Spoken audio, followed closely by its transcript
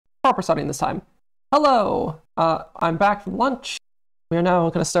proper starting this time. Hello! I'm back from lunch. We are now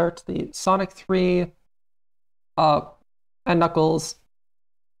going to start the Sonic 3 and Knuckles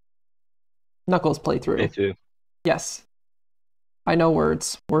playthrough. Yes. I know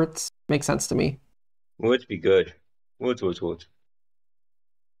words. Words make sense to me. Words be good. Words. We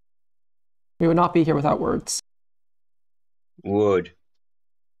would not be here without words. Wood.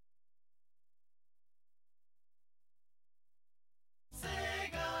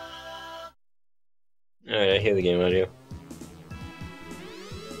 Alright, I hear the game audio.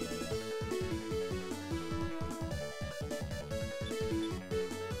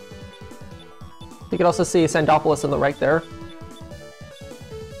 You can also see Sandopolis on the right there.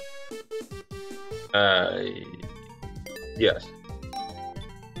 Yes.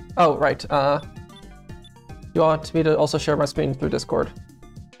 Oh, right. You want me to also share my screen through Discord?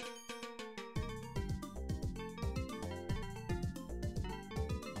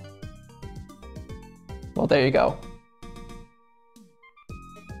 Well, there you go.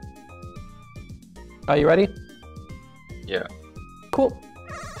 Are you ready? Yeah. Cool.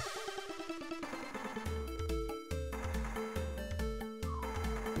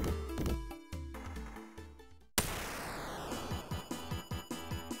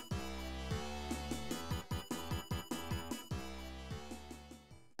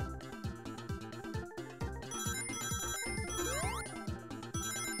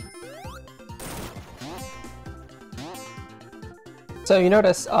 So you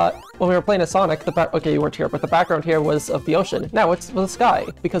notice, when we were playing as Sonic, okay, you weren't here, but the background here was of the ocean. Now it's the sky,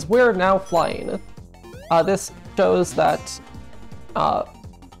 because we're now flying. This shows that,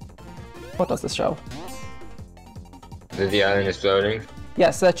 what does this show? That the island is floating?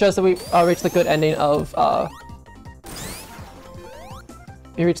 Yes, that shows that we reached the good ending of,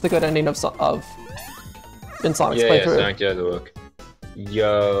 in Sonic's playthrough. Yeah, Sonic the look.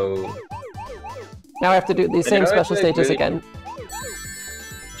 Yo. Now I have to do these same special stages really again.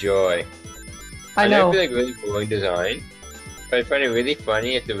 Joy. I know. I feel like really boring design, but I find it really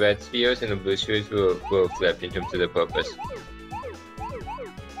funny if the red spheres and the blue spheres were flipped in terms of their purpose.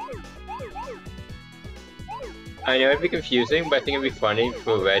 I know it'd be confusing, but I think it'd be funny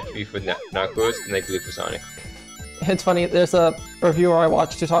for red to be for Knuckles and like blue for Sonic. It's funny, there's a reviewer I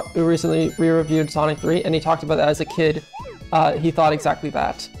watched who recently re-reviewed Sonic 3, and he talked about that as a kid. He thought exactly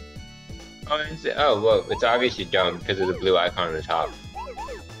that. Oh, well, it's obviously dumb because of the blue icon on the top.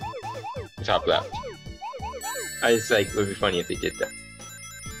 The top left. I just like, it would be funny if they did that.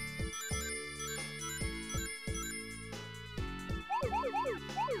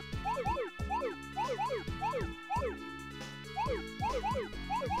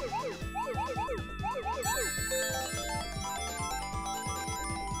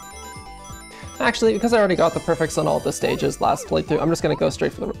 Actually, because I already got the perfects on all the stages last playthrough, I'm just going to go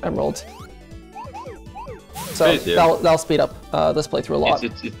straight for the Emerald. So that'll speed up this playthrough a lot.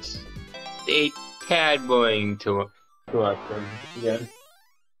 It's a tad boring to watch them again.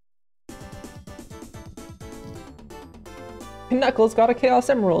 Knuckles got a Chaos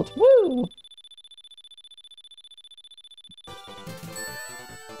Emerald! Woo!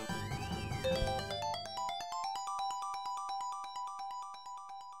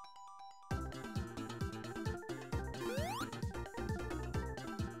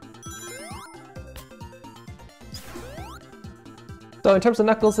 So in terms of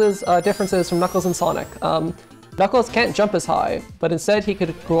Knuckles' differences from Knuckles and Sonic, Knuckles can't jump as high, but instead he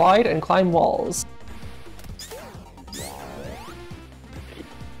could glide and climb walls.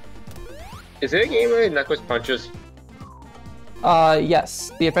 Is it a game where Knuckles punches?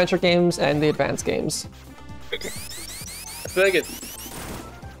 Yes. The adventure games and the advanced games. I feel like it's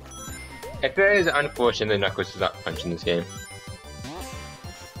unfortunate that Knuckles does not punch in this game.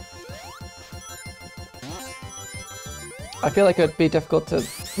 I feel like it'd be difficult to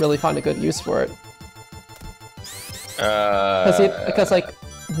really find a good use for it. Because like,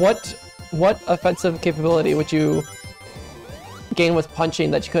 what offensive capability would you gain with punching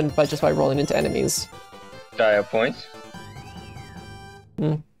that you couldn't just by rolling into enemies? Style points?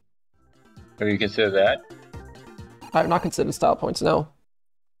 Have you considered that? I've not considered style points, no.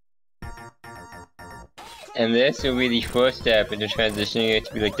 And this will be the first step into transitioning it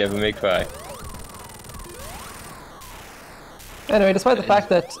to be like Devil May Cry. Anyway, despite the fact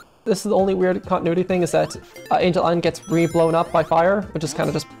that this is the only weird continuity thing is that Angel Island gets re-blown up by fire, which is kind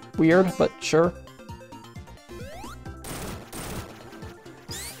of just weird, but sure.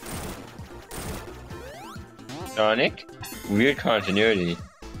 Sonic? Weird continuity.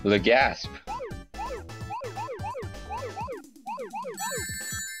 The gasp.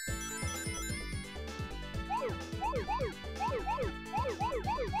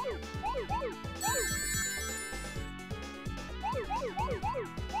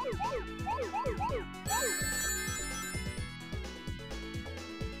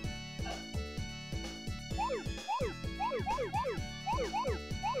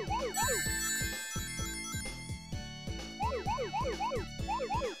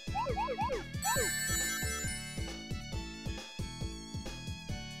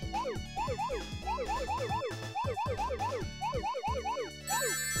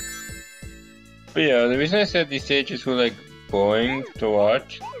 But yeah, the reason I said these stages were like boring to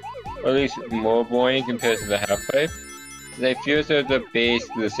watch, or at least more boring compared to the half pipe, is I feel that they're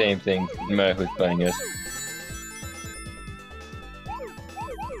basically the same thing no matter who's playing it.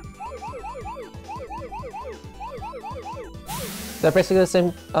 They're basically the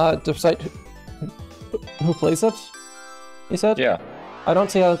same, despite who plays it, you said? Yeah. I don't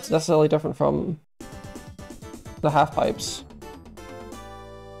see how it's necessarily different from the half pipes.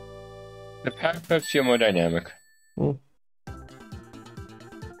 The half pipes feel more dynamic. Hmm.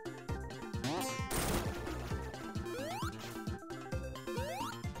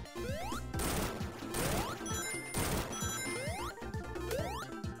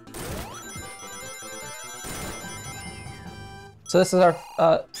 So this is our,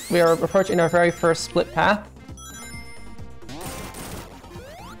 we are approaching our very first split path.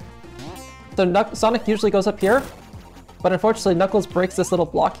 So Sonic usually goes up here, but unfortunately Knuckles breaks this little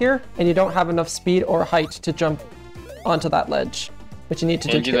block here, and you don't have enough speed or height to jump onto that ledge, which you need to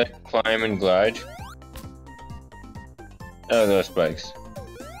do. Can't you like climb and glide? Oh, those spikes.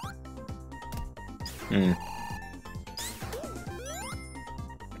 Hmm.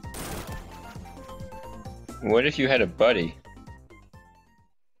 What if you had a buddy?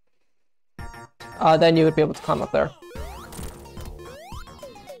 Then you would be able to climb up there.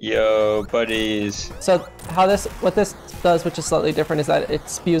 Yo, buddies. So what this does, which is slightly different, is that it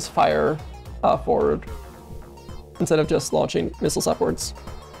spews fire forward instead of just launching missiles upwards.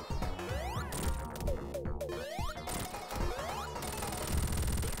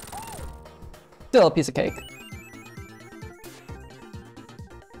 Still a piece of cake.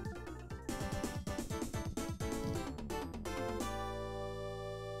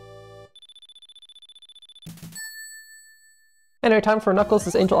 Anyway, time for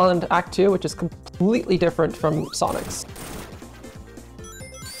Knuckles' Angel Island Act 2, which is completely different from Sonic's.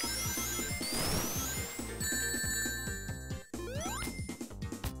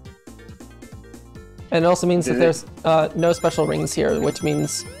 And it also means that there's no special rings here, which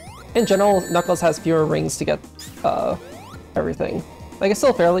means, in general, Knuckles has fewer rings to get everything. Like, it's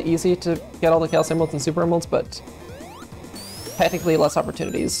still fairly easy to get all the Chaos Emeralds and Super Emeralds, but technically less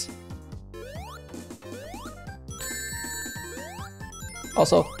opportunities.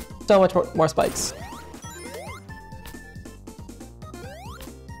 Also, so much more spikes.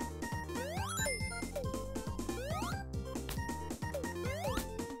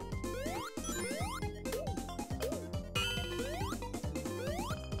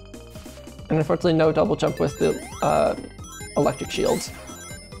 And unfortunately, no double jump with the electric shields.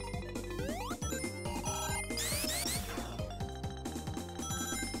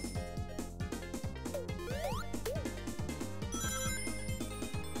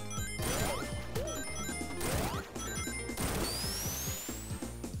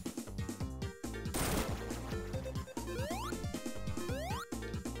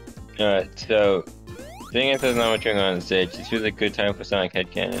 Alright, so seeing as there's not much going on the stage, this was a good time for Sonic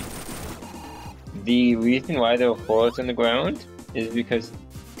Headcanon. The reason why there were holes in the ground is because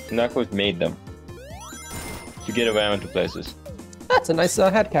Knuckles made them to get around to places. That's a nice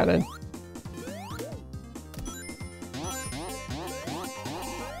headcanon.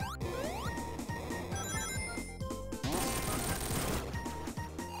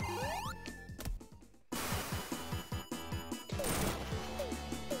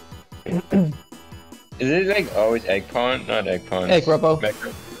 Is it like always egg pawn? Not egg pawn. Egg Robo.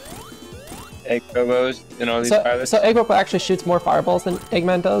 Egg Robos in all these pilots? So Egg Robo actually shoots more fireballs than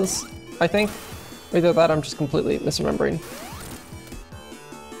Eggman does, I think. Either that, I'm just completely misremembering.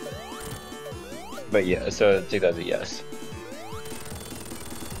 But yeah, so take that as a yes.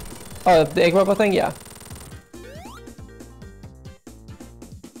 Oh, the Egg Robo thing? Yeah.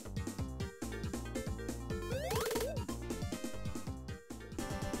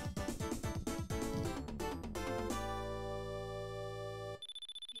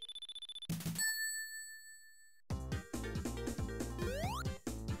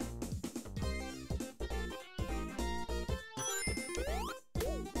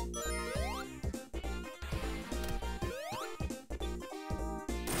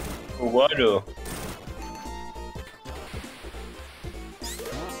 Water.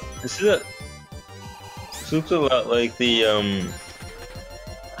 This looks a lot like the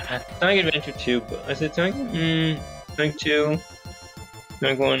Sonic Adventure 2, but is it Sonic 2?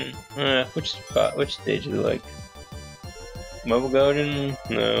 Sonic 1? Which stage is it like? Marble Garden?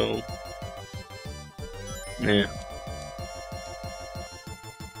 No. Yeah.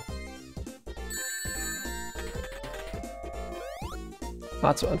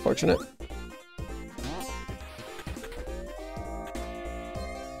 Not so unfortunate.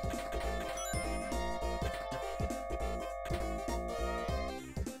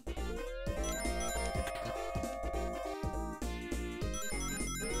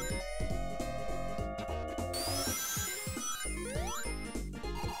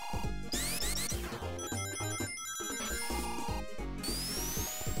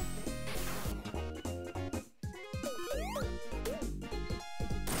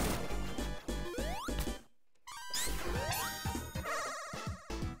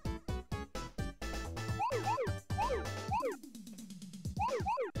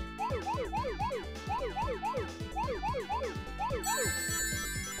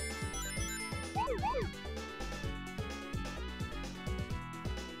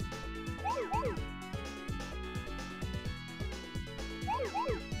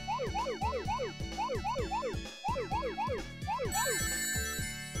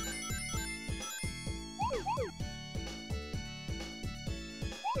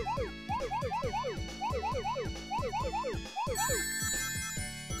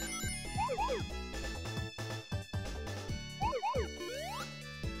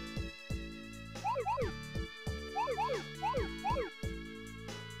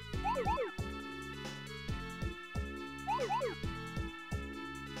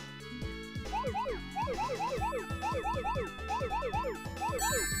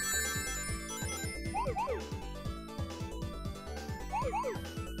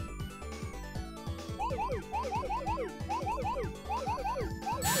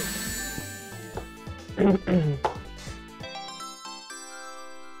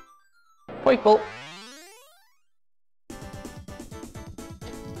 Quake Bolt.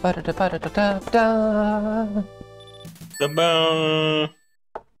 Ba-da-da-ba-da-da-da-da. Ba-ba.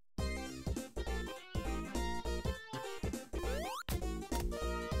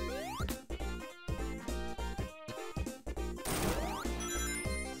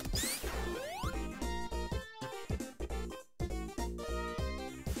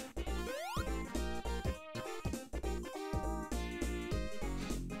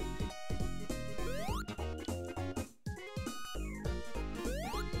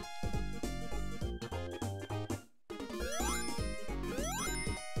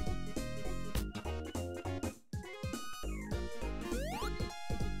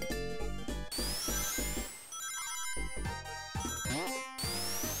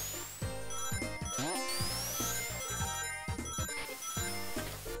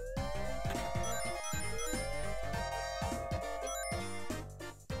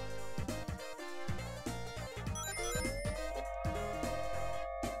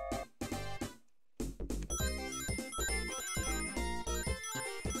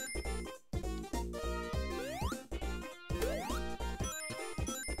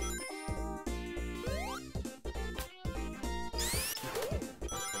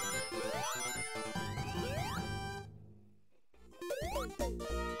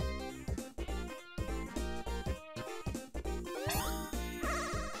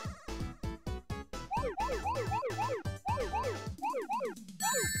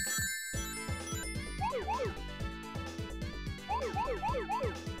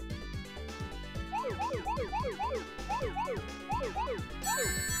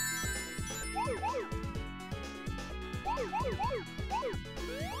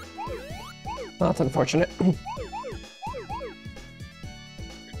 Well, that's unfortunate.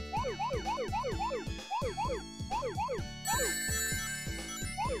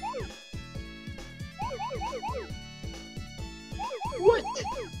 What?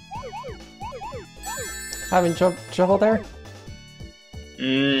 Having trouble there?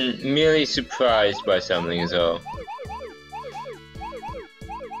 Merely surprised by something is all.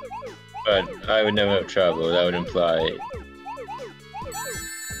 But I would never have trouble, that would imply...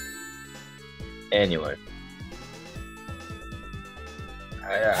 Anyway.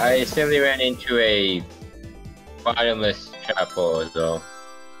 I simply ran into a bottomless trap hole, though.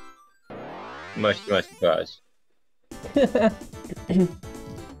 Much to my surprise. I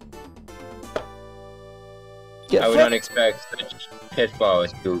would not expect such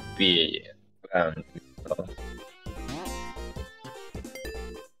pitfalls to be around. So.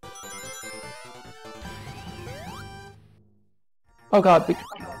 Oh god,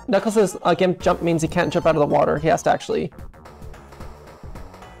 Knuckles' gimp jump means he can't jump out of the water. He has to actually...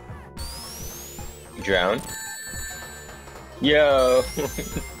 Drown? Yo!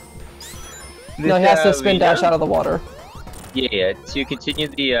 No, he has to spin dash out of the water. Yeah, to continue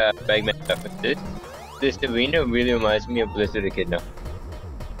the Magma references, this arena really reminds me of Blizzard Echidna.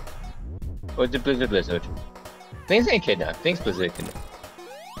 Or the Blizzard. Things ain't Echidna, things Blizzard Echidna.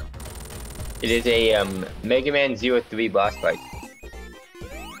 It is a Mega Man 03 boss fight.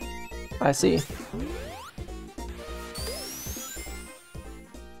 I see.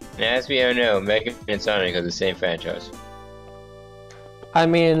 And as we all know, Mega Man and Sonic are the same franchise. I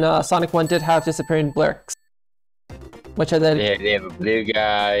mean, Sonic 1 did have disappearing Blurks. Which are then... They have a blue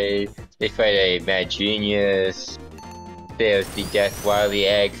guy, they fight a mad genius, there's the Death Wily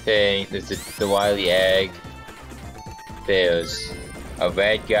Egg thing, there's the Wily Egg, there's a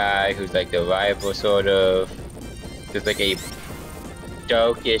red guy who's like the rival sort of, there's like a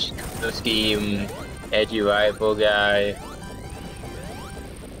darkish color scheme, edgy rival guy,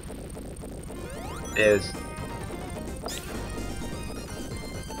 there's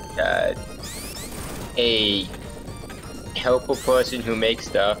a helpful person who makes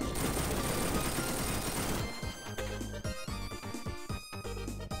stuff.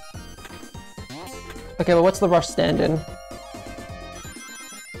 Okay, but what's the rush stand-in?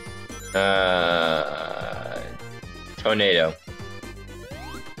 Tornado.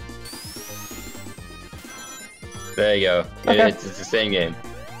 There you go. Okay. It's the same game.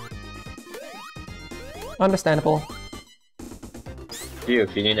 Understandable. Phew,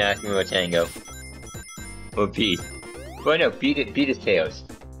 if you didn't ask me about Tango. Or Pete. Well, no, Pete is Tails.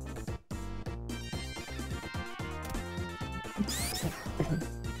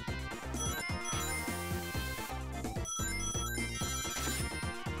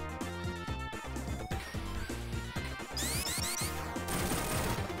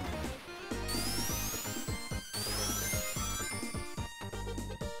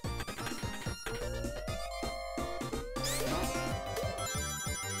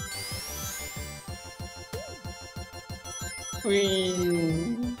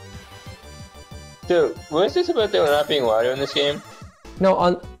 Whee! So, was this about there not being water in this game?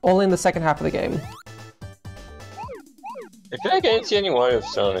 No, only in the second half of the game. I feel like I didn't see any water of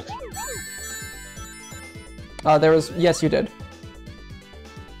Sonic. There was... Yes, you did.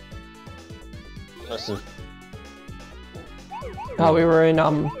 Must have. We were in,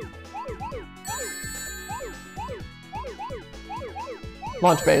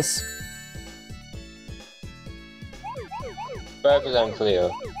 launch base. That was unclear.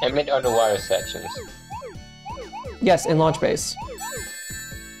 I meant underwater sections. Yes, in launch base.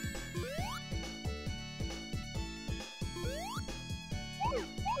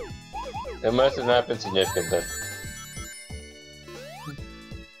 It must have not been significant then.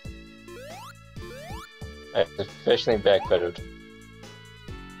 I officially backpedaled.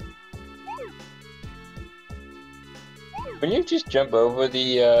 When you just jump over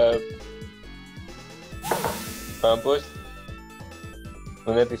the bumpers,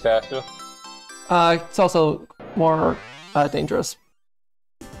 wouldn't that be faster? It's also more dangerous.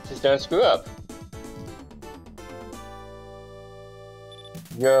 Just don't screw up.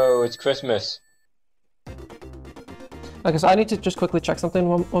 Yo, it's Christmas. Okay, so I need to just quickly check something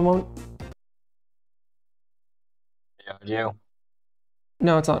one moment. Audio.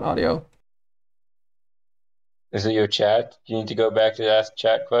 No, it's not audio. Is it your chat? You need to go back to ask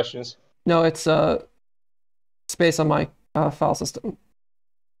chat questions? No, it's space on my file system.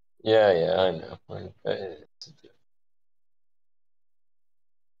 Yeah, I know.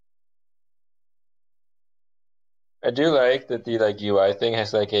 I do like that the UI thing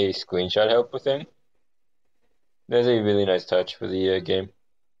has like a screenshot helper thing. That's a really nice touch for the game.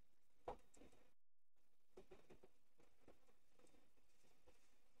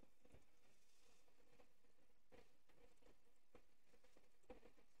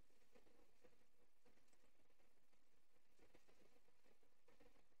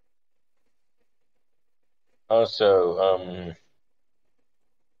 Also,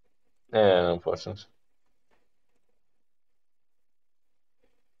 yeah, unfortunate.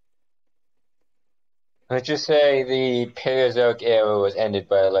 Let's just say the Paleozoic era was ended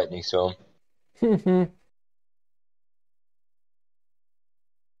by a lightning storm. Okay,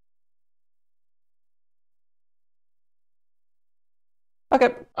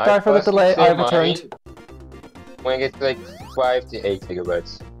 sorry for the delay, I returned. When it gets like 5 to 8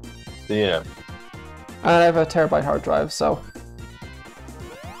 gigabytes. So, you know. And I have a terabyte hard drive, so...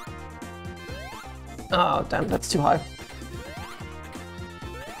 Oh, damn, that's too high.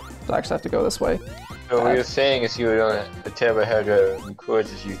 So I actually have to go this way. So what you're saying is you would own a terabyte hard drive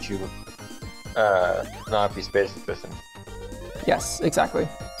records as YouTube, not be space efficient. Yes, exactly.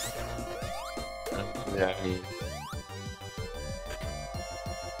 Yeah.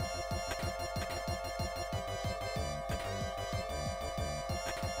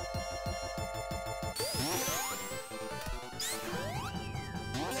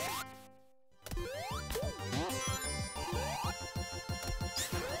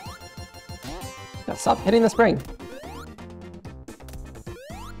 Now stop hitting the spring.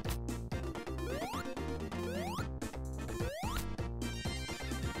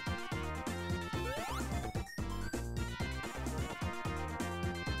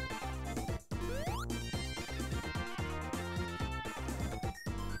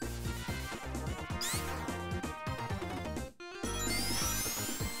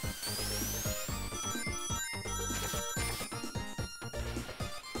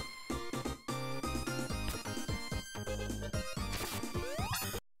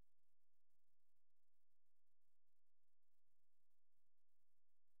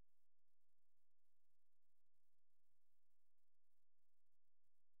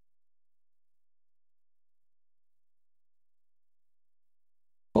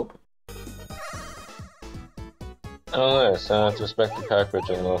 I don't know, so I don't have to respect the cockroach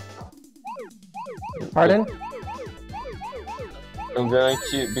anymore. Pardon? I'm going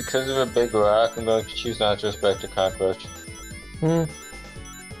to, because of a big rock, I'm going to choose not to respect the cockroach.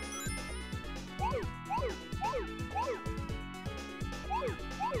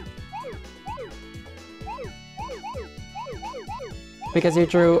 Because you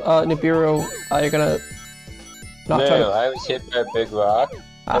drew Nibiru, you're gonna not try No, to... I was hit by a big rock,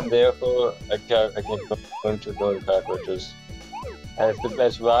 Ah. and therefore I can going to go to cockroaches. As the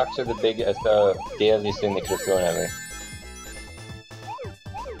best rocks are the deadliest thing that could have thrown at me.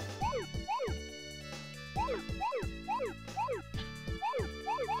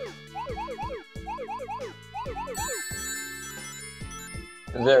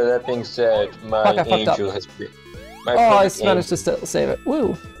 There, that being said, my Fuck, I fucked up. angel has been. My Oh, I perfect managed to still save it.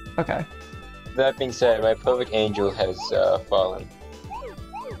 Woo! Okay. That being said, my perfect angel has fallen.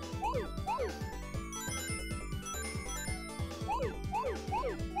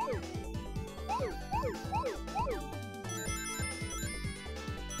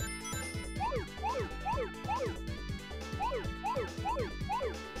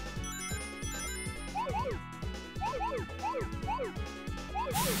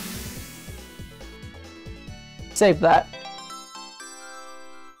 Save that.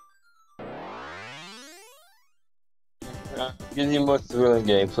 Gives you more thrilling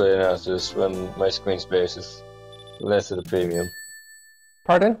gameplay analysis when my screen space is less of the premium.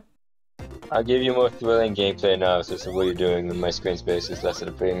 Pardon? I'll give you more thrilling gameplay analysis of what you're doing when my screen space is less of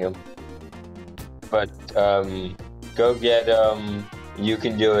the premium. But, go get, you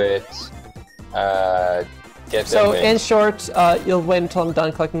can do it, get So, them in short, you'll wait until I'm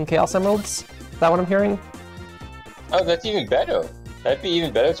done collecting Chaos Emeralds? Is that what I'm hearing? Oh, that's even better. That'd be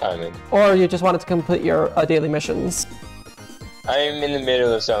even better timing. Or you just wanted to complete your daily missions? I'm in the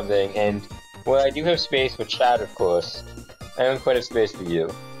middle of something, and, well, I do have space for chat, of course. I don't quite have space for you.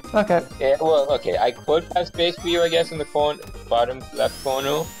 Okay. Yeah, well, okay, I could have space for you, I guess, in the bottom left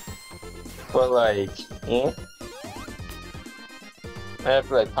corner. But, like, I have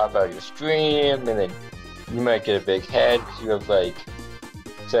to, like, pop out your stream, and then you might get a big head, because you have, like,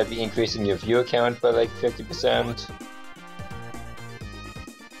 so I'd be increasing your viewer count by, like, 50%.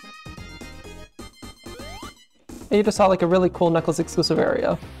 You just saw like a really cool Knuckles exclusive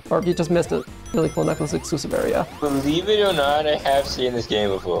area. Or you just missed a really cool Knuckles exclusive area. Believe it or not, I have seen this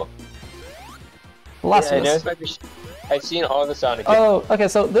game before. Blasphemous. Yeah, I've seen all the Sonic games. Oh, okay,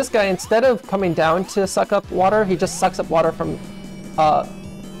 so this guy, instead of coming down to suck up water, he just sucks up water from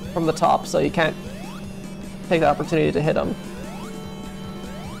the top, so you can't take the opportunity to hit him.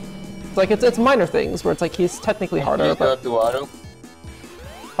 It's like, it's minor things, where it's like he's technically harder, Just go but... up the water?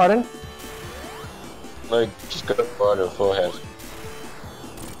 Pardon? Like, just go up the water, forehead.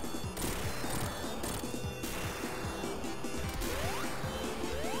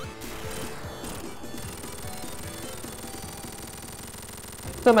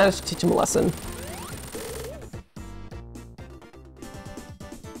 Still managed to teach him a lesson.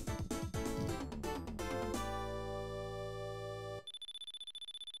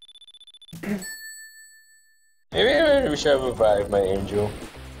 Maybe we should revive my angel.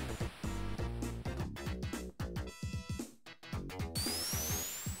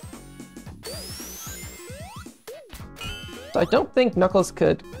 So I don't think Knuckles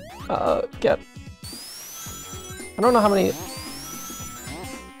could get... I don't know how many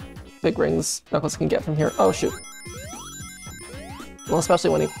big rings Knuckles can get from here. Oh shoot. Well, especially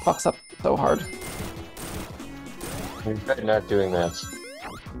when he fucks up so hard. I'm not doing that.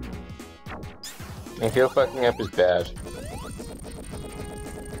 I feel fucking up is bad.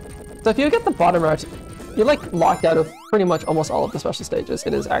 So if you get the bottom route, you're like locked out of pretty much almost all of the special stages.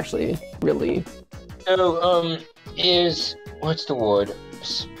 It is actually really... So, is... what's the word?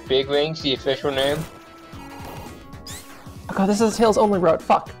 Big Rings the official name? Oh god, this is Tails' only route.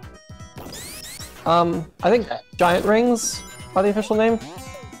 Fuck. I think Giant Rings are the official name.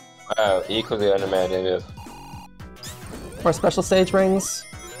 Wow, equally unimaginative. Or Special Stage Rings.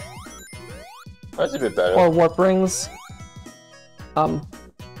 That's a bit better. Or Warp Rings. How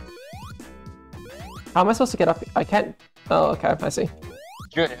am I supposed to get up? I can't... Oh, okay, I see.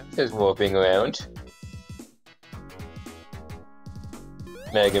 There's warping around.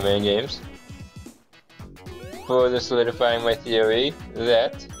 Mega Man games. Further solidifying my theory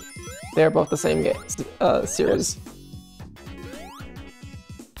that... They're both the same game, series.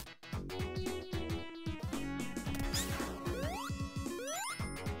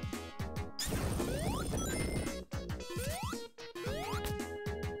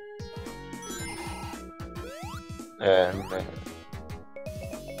 Yes.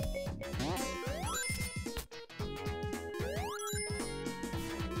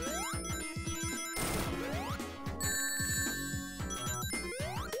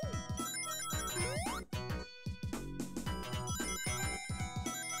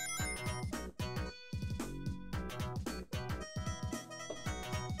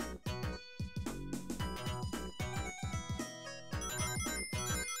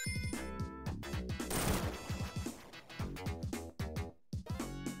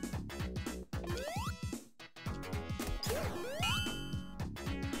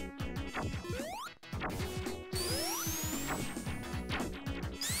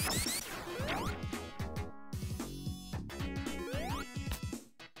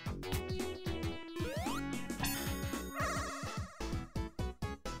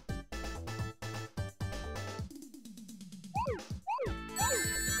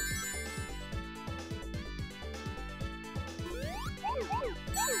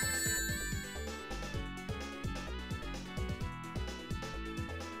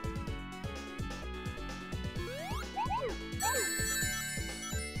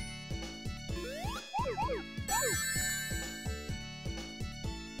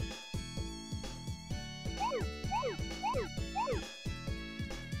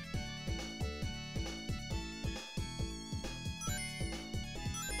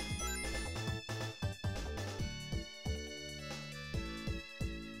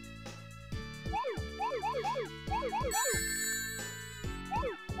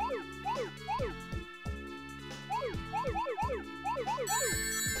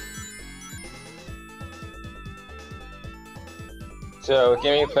 So, what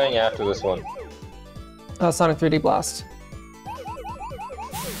game are you playing after this one? Sonic 3D Blast.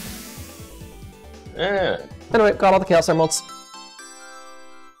 Ah. Anyway, got all the Chaos Emeralds.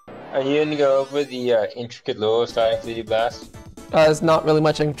 Are you gonna go over the intricate lore of Sonic 3D Blast? There's not really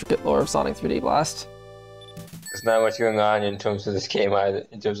much intricate lore of Sonic 3D Blast. There's not much going on in terms of this game either,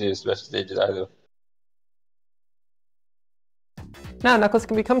 in terms of the special stages either. Now Knuckles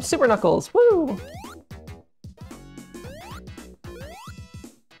can become Super Knuckles! Woo!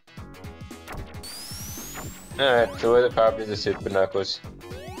 Alright, so what are the properties of Super Knuckles?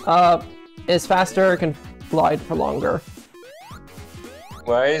 Is faster, can glide for longer.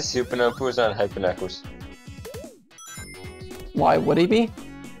 Why is Super Knuckles on Hyper Knuckles? Why would he be?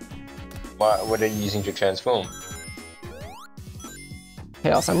 What are you using to transform?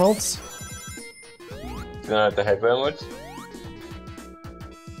 Chaos Emeralds? Do not have the Hyper Emeralds?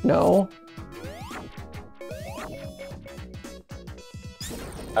 No.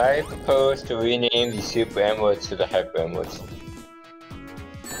 I propose to rename the Super Emeralds to the Hyper Emeralds.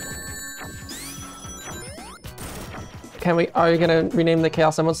 Are you gonna rename the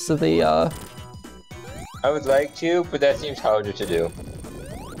Chaos Emeralds to the, I would like to, but that seems harder to do.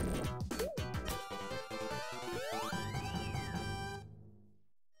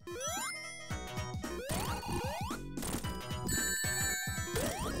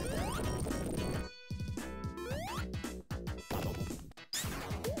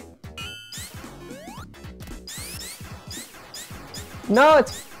 No,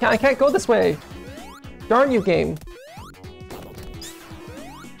 I can't go this way! Darn you, game!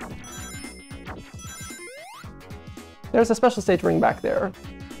 There's a special stage ring back there.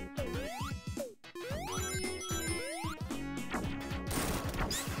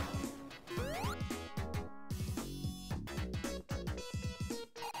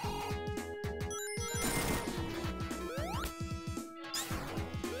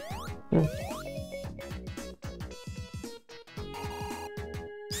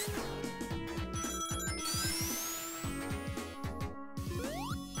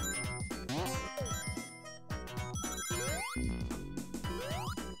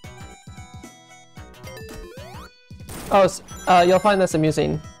 Oh, you'll find this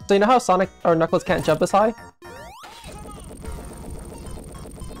amusing. So you know how Sonic or Knuckles can't jump as high?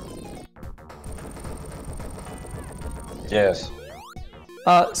 Yes.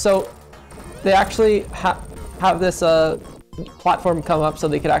 So they actually have this platform come up so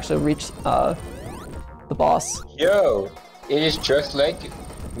they could actually reach the boss. Yo, it is just like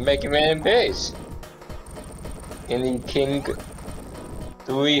Mega Man Base in the King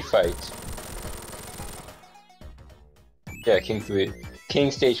 3 fight. Yeah, King 3. King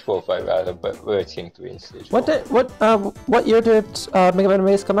Stage 4 fight rather, but we're at King 3 in Stage 4. What year did Mega Man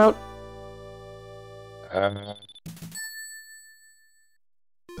Base come out?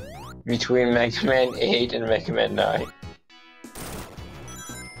 Between Mega Man 8 and Mega Man 9.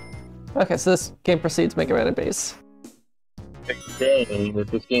 Okay, so this game precedes Mega Man Base. They're saying that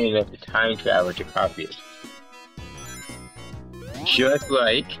this game is a time travel to copy it. Just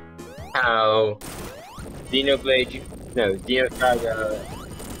like how Xenoblade, no, Xenosaga,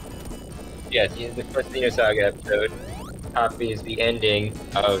 yeah, the first Xenosaga episode copies the ending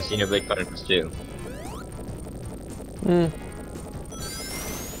of Xenoblade Chronicles 2. Hmm.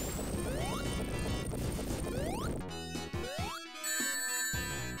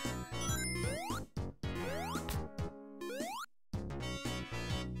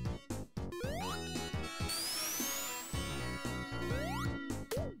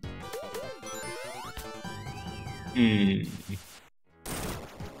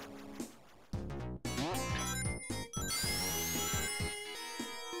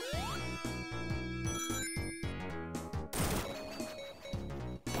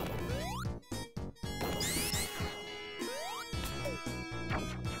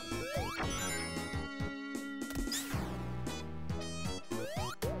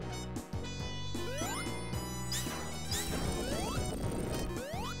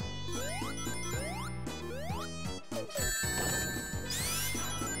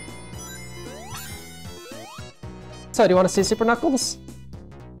 So, do you want to see Super Knuckles?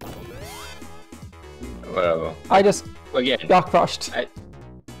 Whatever. I just Again, got crushed.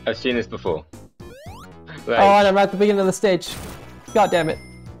 I've seen this before. Like, Oh, and I'm at the beginning of the stage. God damn it.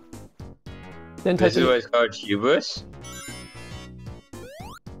 Didn't touch this is it. what it's called, hubris.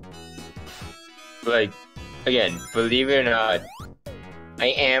 Like, again, believe it or not, I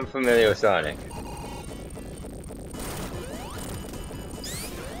am familiar with Sonic.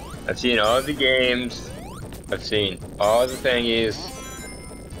 I've seen all the games. I've seen all the thingies.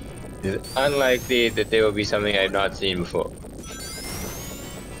 It's unlikely that there will be something I've not seen before.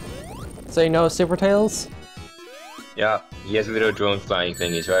 So you know Super Tails? Yeah, he has little drone flying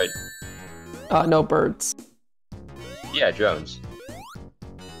thingies, right? No birds. Yeah, drones.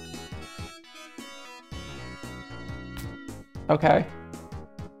 Okay.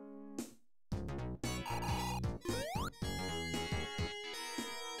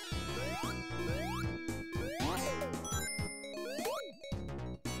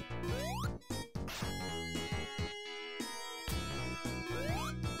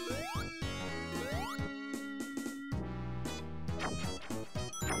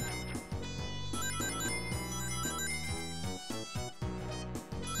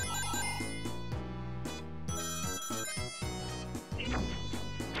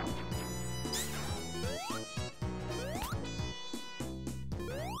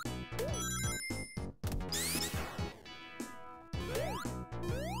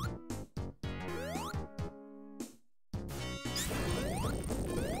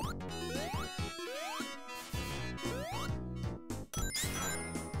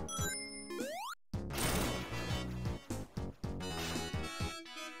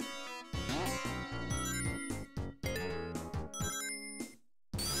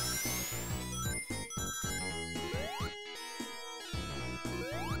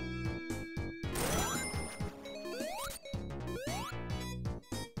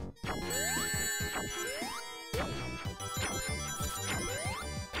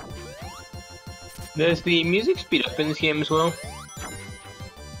 Does the music speed up in this game as well?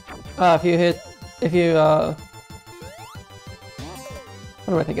 What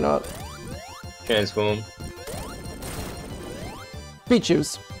am I thinking about? Transform. Speed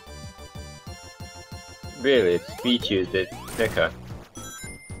shoes. Really, it's speed shoes that thicker.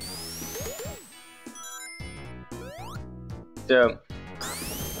 So,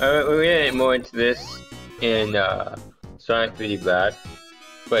 we're gonna get more into this in Sonic 3D Blast,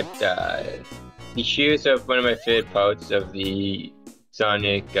 but the shoes are one of my favorite parts of the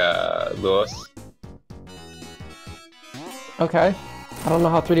Sonic loss. Okay. I don't know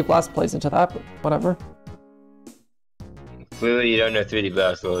how 3D Blast plays into that, but whatever. Clearly you don't know 3D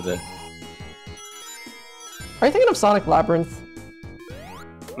Blast lore then. Are you thinking of Sonic Labyrinth?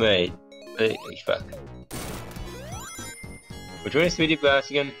 Wait, fuck. Which one is 3D Blast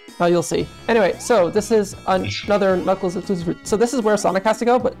again? Oh, you'll see. Anyway, so this is another Knuckles exclusive. So this is where Sonic has to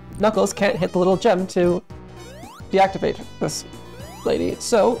go, but Knuckles can't hit the little gem to deactivate this lady.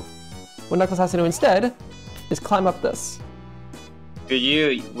 So what Knuckles has to do instead is climb up this.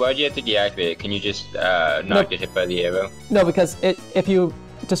 Why'd you have to deactivate it? Can you just not get hit by the arrow? No, because if you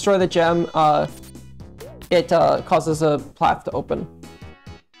destroy the gem, it causes a path to open.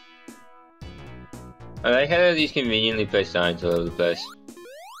 I like how these conveniently placed signs all over the place.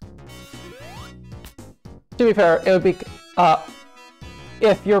 To be fair, it would be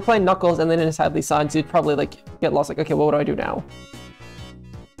if you were playing Knuckles and then it just had these signs, you'd probably like get lost. Like, okay, well, what do I do now?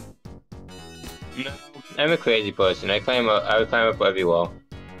 No, I'm a crazy person. I would climb up every wall,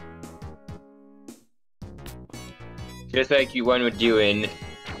 just like one would do in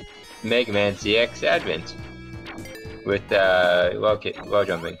Mega Man CX Advent with wall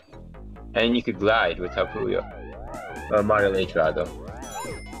jumping, and you could glide with Hapuyo, or Model H rather.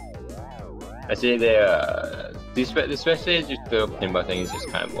 I say the special stage with the pinball thing is just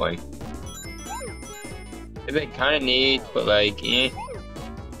kind of boring. It's like kind of neat, but like, eh.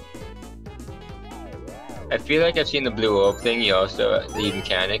 I feel like I've seen the blue orb thingy also, the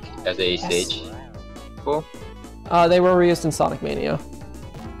mechanic, as a stage. Cool. They were reused in Sonic Mania.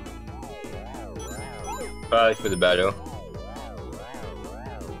 Probably for the battle.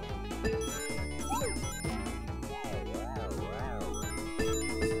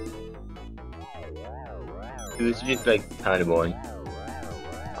 This is just like kind of boring.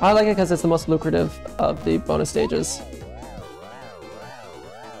 I like it because it's the most lucrative of the bonus stages.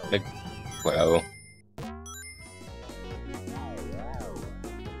 Like, whatever.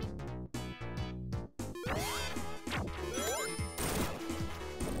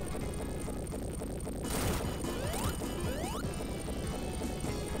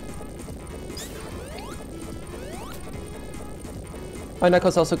 My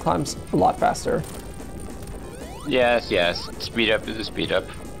Knuckles also climbs a lot faster. Yes, yes. Speed up is a speed up.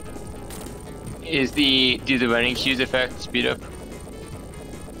 Do the running shoes affect speed up?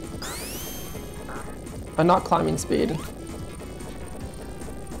 But not climbing speed.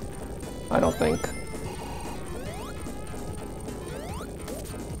 I don't think.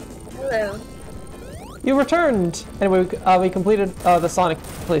 Hello. You returned! Anyway, we completed the Sonic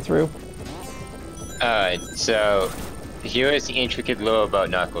playthrough. Alright, so here is the intricate lore about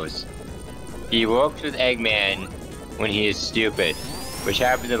Knuckles. He works with Eggman when he is stupid, which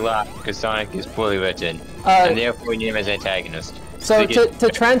happens a lot because Sonic is poorly written, and therefore we need him as antagonist. So to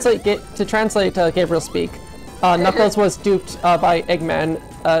translate Gabriel speak, Knuckles was duped by Eggman,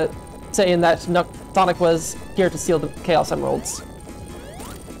 saying that Sonic was here to steal the Chaos Emeralds.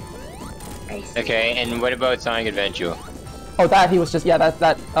 Okay, and what about Sonic Adventure? Oh, that he was just he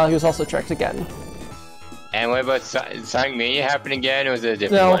was also tricked again. And what about Sonic Mania happen again, or was it a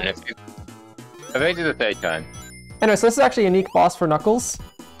different one? I think it's the third time. Anyway, so this is actually a unique boss for Knuckles.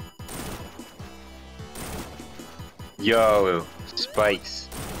 Yo, spikes.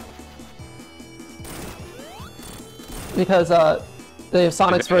 Because the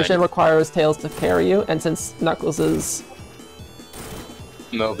Sonic's version requires Tails to carry you, and since Knuckles is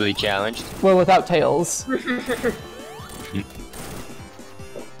mobilely challenged. Well, without Tails.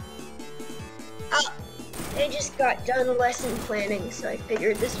 I just got done lesson planning, so I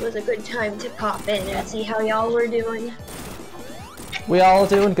figured this was a good time to pop in and see how y'all were doing. We all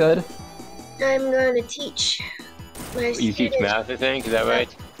doing good. I'm gonna teach my You teach math, I think, is that right?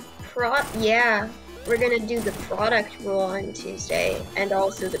 Yeah. We're gonna do the product rule on Tuesday, and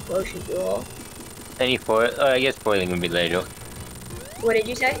also the quotient rule. Any foil? I guess foiling would be later. What did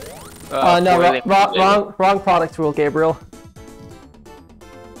you say? No, wrong product rule, Gabriel.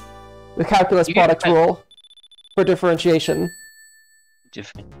 The calculus product rule for differentiation.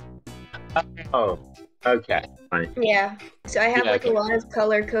 Oh, okay. Fine. Yeah. So I have a lot of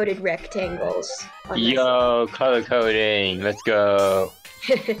color-coded rectangles. Yo, color coding. Let's go.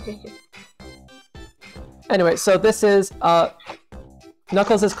 Anyway, so this is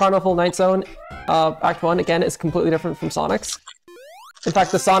Knuckles' Carnival Night Zone. Act 1, again, is completely different from Sonic's. In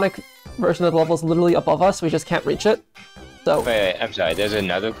fact, the Sonic version of the level is literally above us, we just can't reach it. So wait, I'm sorry, there's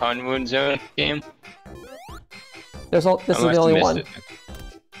another Carnival Zone game? This is the only one. It.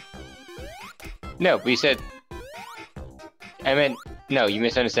 No, but you said... I meant... No, you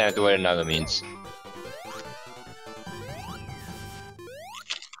misunderstand what another means.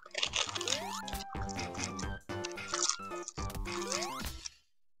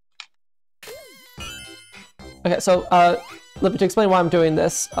 Okay, so, to explain why I'm doing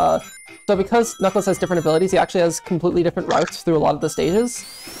this, so because Knuckles has different abilities, he actually has completely different routes through a lot of the stages.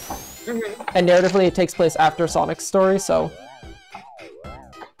 Mm-hmm. And narratively, it takes place after Sonic's story, so...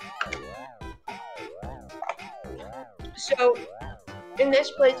 So, in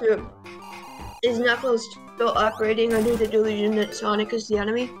this playthrough, is Knuckles still operating under the delusion that Sonic is the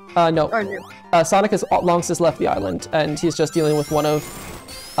enemy? No. Or no? Sonic has long since left the island, and he's just dealing with one of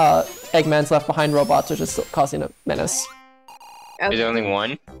Eggman's left behind robots, which is causing a menace. Okay. Is there only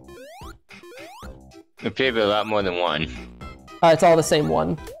one? There appears to be a lot more than one. It's all the same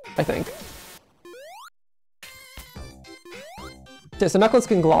one, I think. Okay, so Knuckles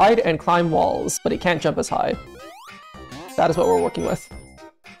can glide and climb walls, but he can't jump as high. That is what we're working with.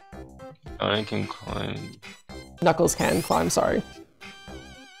 I can climb. Knuckles can climb, sorry.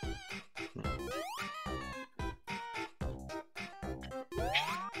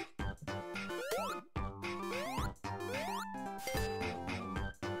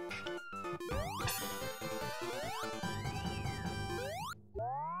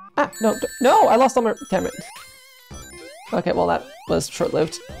 Ah, no, I lost all my... Damn it. Okay, well that was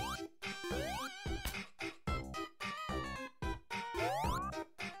short-lived.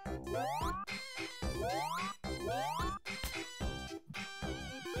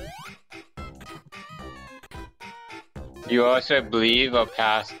 You also, I believe, are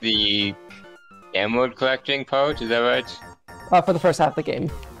past the emerald collecting part, is that right? For the first half of the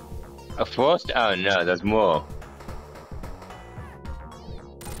game. A first? Oh no, there's more.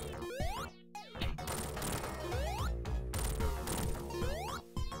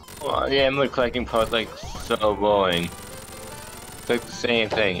 Well, the emerald collecting part, like, so boring. It's like the same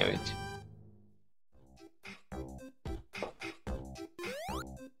thing, I mean.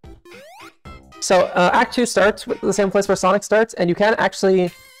 So, Act 2 starts with the same place where Sonic starts, and you can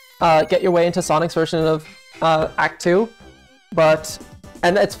actually get your way into Sonic's version of Act 2,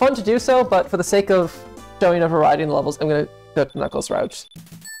 and it's fun to do so, but for the sake of showing a variety in the levels, I'm going to go to Knuckles' route.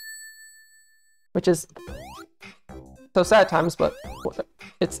 Which is so sad at times, but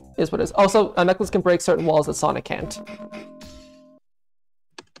it is what it is. Also, Knuckles can break certain walls that Sonic can't.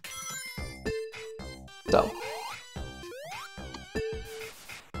 So.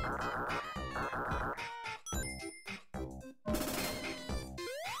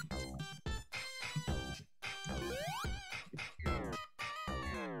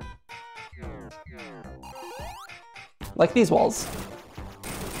 like these walls.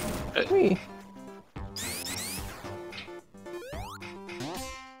 Whee.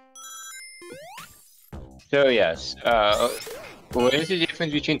 So yes, what is the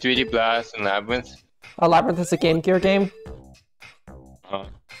difference between 3D Blast and Labyrinth? Labyrinth is a Game Gear game. Oh.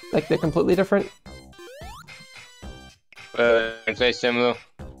 Like, they're completely different. It's very similar.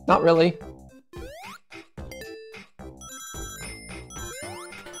 Not really.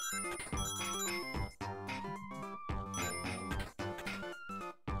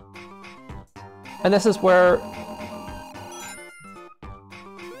 And this is where...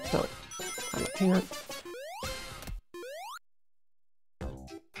 No, I'm up here.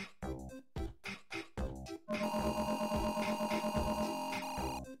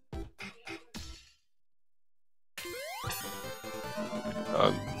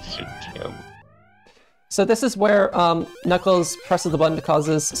 So this is where Knuckles presses the button to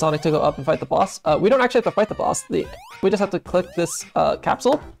causes Sonic to go up and fight the boss. We don't actually have to fight the boss. We just have to click this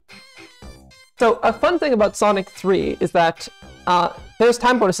capsule. So a fun thing about Sonic 3 is that there's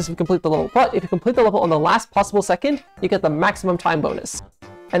time bonuses if you complete the level, but if you complete the level on the last possible second, you get the maximum time bonus.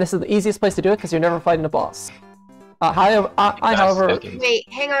 And this is the easiest place to do it because you're never fighting a boss. However... Wait,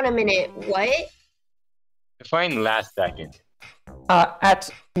 hang on a minute. What? Define last second. At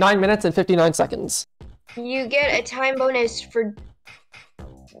 9 minutes and 59 seconds. You get a time bonus for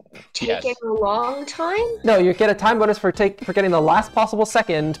taking a long time? No, you get a time bonus for getting the last possible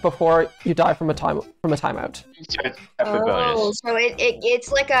second before you die from a timeout. Oh, so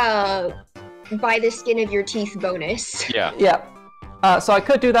it's like a by the skin of your teeth bonus. Yeah. Yeah. So I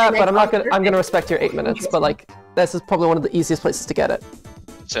could do that, but I'm gonna respect your 8 minutes. But like, this is probably one of the easiest places to get it.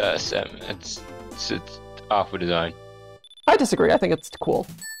 It's awful design. I disagree. I think it's cool.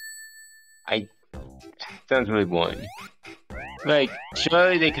 Sounds really boring. Like,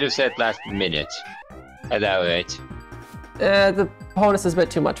 surely they could have said last minute at that rate. The bonus is a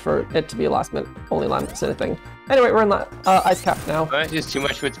bit too much for it to be a only last minute thing. Anyway, we're in Icecap now. Well, it's just too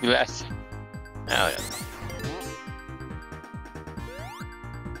much for it to be last. I don't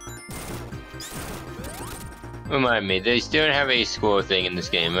know. Remind me, they still don't have a score thing in this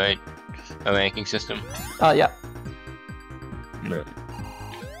game, right? A ranking system? Yeah. No.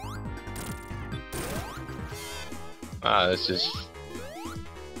 Wow, this is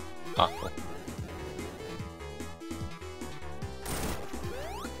awful.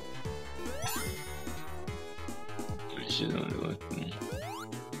 This is only working.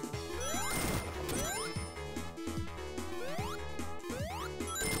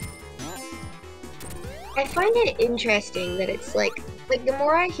 I find it interesting that it's like the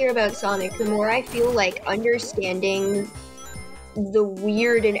more I hear about Sonic, the more I feel like understanding the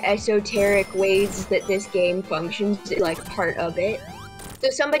weird and esoteric ways that this game functions is like part of it. So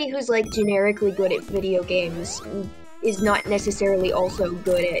somebody who's like generically good at video games is not necessarily also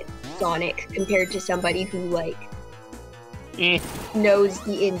good at Sonic compared to somebody who like knows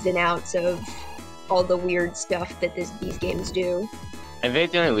the ins and outs of all the weird stuff that these games do. I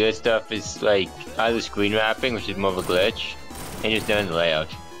think the only weird stuff is like either screen wrapping, which is more of a glitch, and just doing the layout.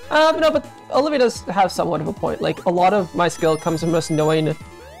 No, but Olivia does have somewhat of a point. Like, a lot of my skill comes from just knowing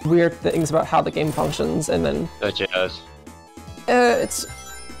weird things about how the game functions, and then... Such as? It's...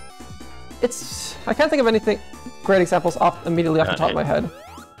 I can't think of anything great examples immediately off the top of my head.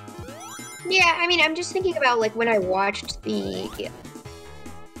 Yeah, I mean, I'm just thinking about, like, when I watched the...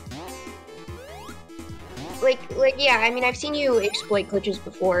 Like, yeah, I mean, I've seen you exploit glitches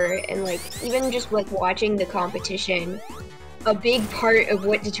before, and, like, even just, like, watching the competition... A big part of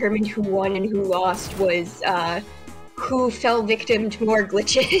what determined who won and who lost was who fell victim to more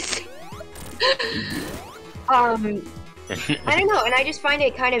glitches. I don't know, and I just find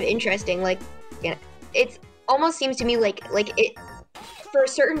it kind of interesting. Like, yeah, it almost seems to me like it for a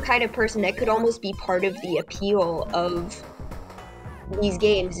certain kind of person that could almost be part of the appeal of these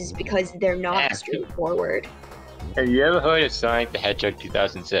games is because they're not straightforward. Have you ever heard of Sonic the Hedgehog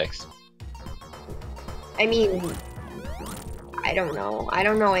 2006? I mean, I don't know. I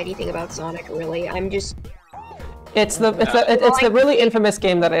don't know anything about Sonic, really. I'm just... It's the really infamous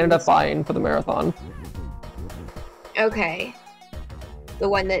game that I ended up buying for the marathon. Okay. The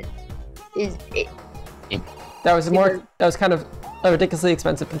one that is... That was kind of ridiculously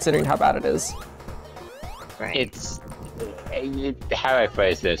expensive considering how bad it is. Right. It's... How do I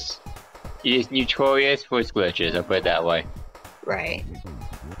phrase this? It is notorious for its glitches, I'll put it that way. Right.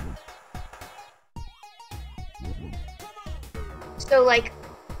 So, like,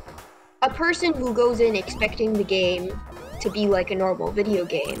 a person who goes in expecting the game to be like a normal video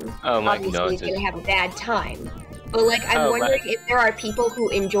game, obviously is going to have a bad time. But, like, I'm wondering if there are people who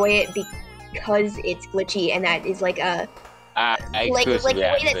enjoy it because it's glitchy, and that is like a like the exclusively, way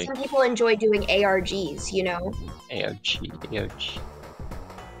that actually. some people enjoy doing ARGs, you know? AOG.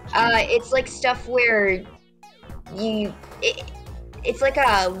 It's like stuff where it's like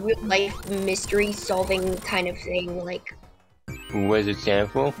a real life mystery solving kind of thing. Like, What does it stand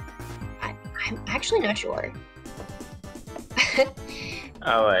for? I'm actually not sure.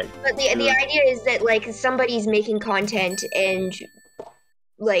 Alright. But the idea is that like somebody's making content and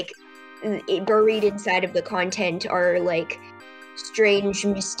like buried inside of the content are like strange,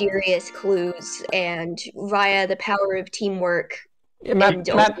 mysterious clues, and via the power of teamwork. Yeah,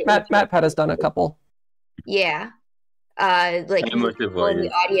 MatPat has done a couple. Yeah. Like And the people in the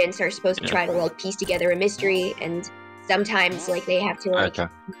audience are supposed to try to like piece together a mystery, and sometimes like they have to like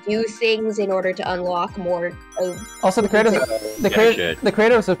do things in order to unlock more of. Also, the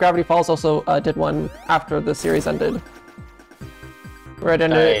creators of Gravity Falls also did one after the series ended. Right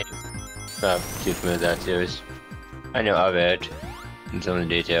under. Not too familiar with that series. I know of it, and some of the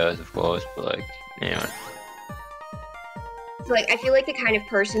details, of course, but like, anyway. So, like, I feel like the kind of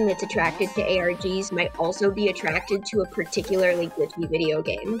person that's attracted to ARGs might also be attracted to a particularly glitchy video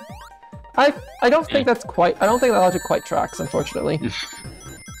game. I don't think that's quite. I don't think that logic quite tracks, unfortunately.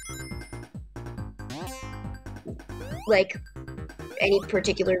 Like, any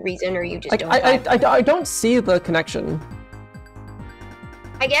particular reason, or you just don't? I don't see the connection.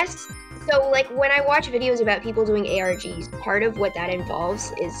 I guess. So, like, when I watch videos about people doing ARGs, part of what that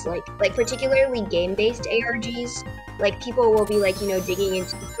involves is, like particularly game-based ARGs, like, people will be, like, you know, digging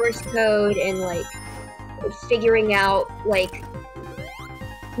into the source code and, like, figuring out, like,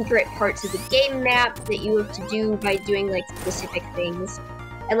 secret parts of the game map that you have to do by doing, like, specific things.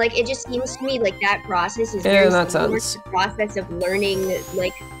 And, like, it just seems to me like that process is very similar to the process of learning,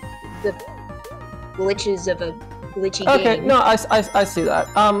 like, the glitches of a glitchy game. Okay, no, I see that.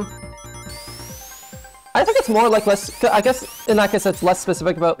 I think it's more like less. I guess in that case, it's less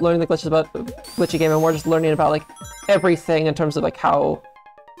specific about learning the glitches about a glitchy game, and more just learning about like everything in terms of like how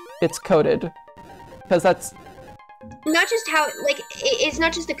it's coded, because that's not just how like it's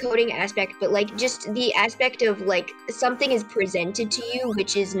not just the coding aspect, but like just the aspect of like something is presented to you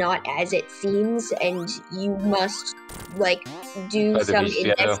which is not as it seems, and you must like do some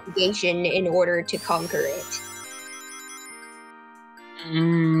investigation in order to conquer it.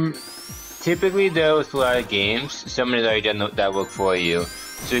 Typically, though, with a lot of games, someone has already done that work for you,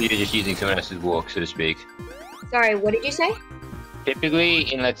 so you're just using someone else's work, so to speak. Sorry, what did you say?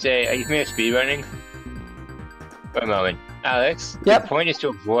 Typically, in, let's say, are you familiar with speedrunning? Wait a moment. Alex, Yep. The point is to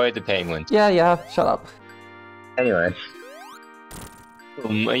avoid the penguins. Yeah, shut up. Anyway.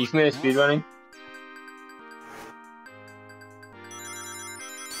 Are you familiar with speedrunning?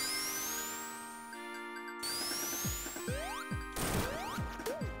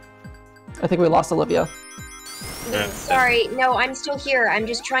 I think we lost Olivia. Sorry, no, I'm still here. I'm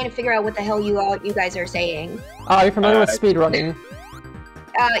just trying to figure out what the hell you guys are saying. Are you familiar with speedrunning?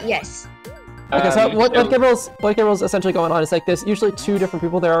 Yes. Okay, so what Gabriel's essentially going on is like there's usually two different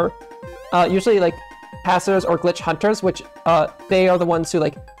people. There are usually like passers or glitch hunters, which they are the ones who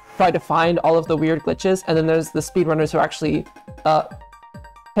like try to find all of the weird glitches, and then there's the speedrunners who actually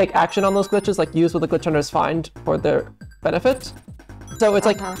take action on those glitches, like use what the glitch hunters find for their benefit. So it's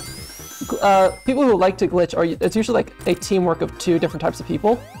like people who like to glitch are it's usually like a teamwork of two different types of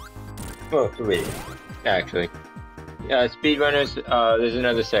people. Well, three, actually. Speedrunners, there's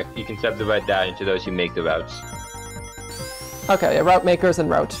another sect. You can subdivide that into those who make the routes. Okay, route makers and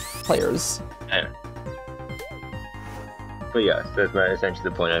route players. Yeah. But yes, that's essentially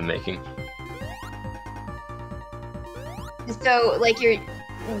the point I'm making. So, like,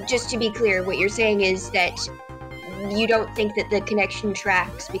 just to be clear, what you're saying is that you don't think that the connection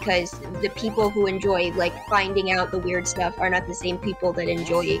tracks because the people who enjoy, like, finding out the weird stuff are not the same people that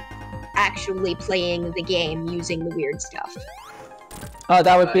enjoy actually playing the game using the weird stuff.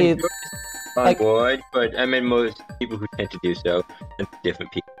 That would be on board, but I mean most people who tend to do so are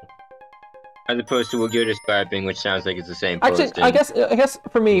different people, as opposed to what you're describing, which sounds like it's the same person. Actually, I guess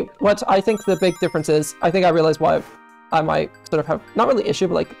for me, what I think the big difference is, I think I realize why I might sort of have not really issue,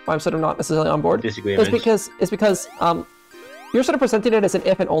 but like why I'm sort of not necessarily on board. Disagreements. It's because you're sort of presenting it as an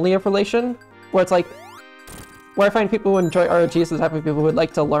if and only if relation, where it's like. Where I find people who enjoy RNGs are the type of people who would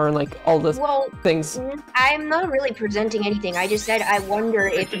like to learn like all the things. I'm not really presenting anything. I just said I wonder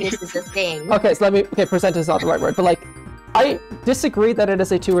if this is a thing. Okay, so present is not the right word, but like, I disagree that it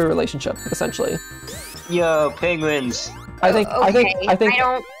is a two-way relationship, essentially. Yo, penguins. I think. I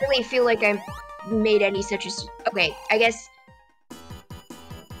don't really feel like I've made any such as. Okay, I guess.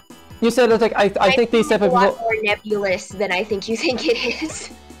 You said it's like I think these type of people. A lot more nebulous than I think you think it is.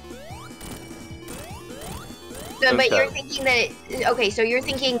 So, but you're thinking that okay, so you're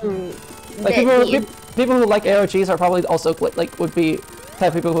thinking like people who like ARGs are probably also would be type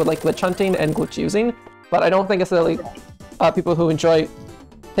of people who like glitch hunting and glitch using, but I don't think necessarily people who enjoy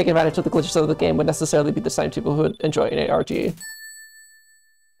taking advantage of the glitches of the game would necessarily be the same people who would enjoy an ARG.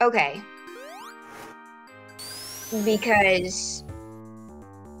 Okay. Because.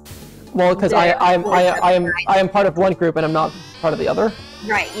 Well, because I am part of one group and I'm not part of the other.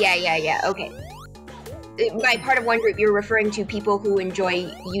 Right. Yeah. Okay. By part of one group, you're referring to people who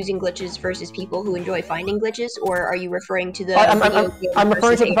enjoy using glitches versus people who enjoy finding glitches, or are you referring to the? I'm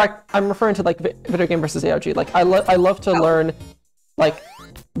referring to the fact. I'm referring to like video game versus ARG. Like I love to learn, like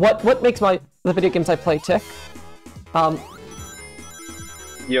what makes the video games I play tick. You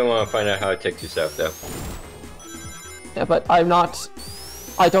don't want to find out how it ticks yourself, though. Yeah, but I'm not.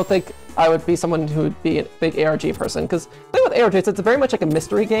 I don't think I would be someone who would be a big ARG person, because the thing with ARGs, it's very much like a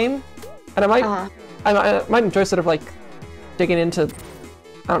mystery game, and I might enjoy sort of like digging into,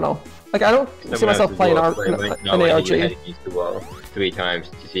 I don't know, like I don't see myself playing an ARG. You hit against the wall 3 times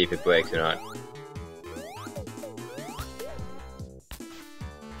to see if it breaks or not.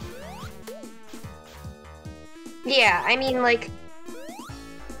 Yeah, I mean, like,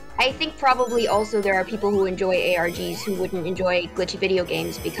 I think probably also there are people who enjoy ARGs who wouldn't enjoy glitchy video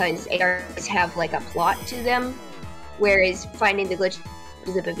games because ARGs have like a plot to them, whereas finding the glitches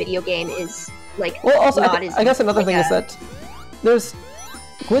of a video game is like also not I guess another thing is that there's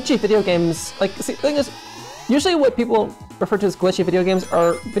glitchy video games. Like, see, the thing is, usually what people refer to as glitchy video games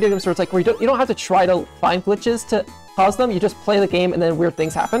are video games where it's like where you don't have to try to find glitches to cause them. You just play the game and then weird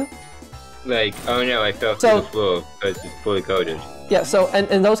things happen. Like, oh no, I fell through the floor because it's fully coded. Yeah, so and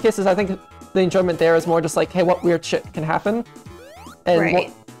in those cases, I think the enjoyment there is more just like, hey, what weird shit can happen?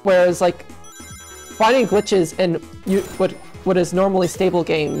 And whereas like finding glitches in what is normally stable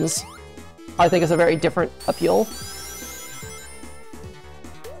games, I think is a very different appeal.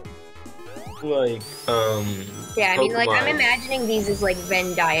 Like, yeah, I mean, like, Pokemon. I'm imagining these as like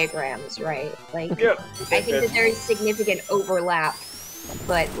Venn diagrams, right? Like, Yep. I think that there is significant overlap,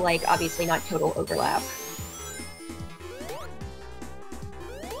 but like obviously not total overlap.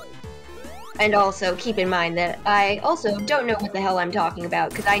 And also keep in mind that I also don't know what the hell I'm talking about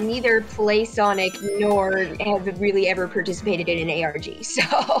because I neither play Sonic nor have really ever participated in an ARG.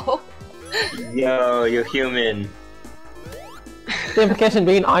 So. Yo, you're human. The implication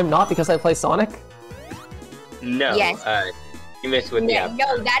being I'm not because I play Sonic? No. Yes. You missed with the app.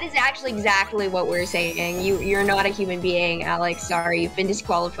 No, that is actually exactly what we're saying. You're not a human being, Alex. Sorry, you've been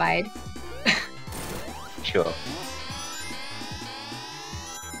disqualified. Sure.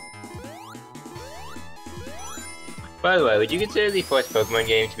 By the way, would you consider the first Pokemon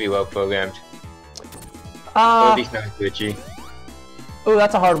game to be well programmed? Or at least not glitchy? Oh,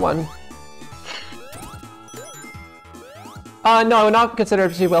 that's a hard one. No, not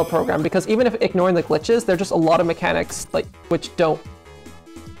considered to be well programmed, because even if ignoring the glitches, there are just a lot of mechanics like which don't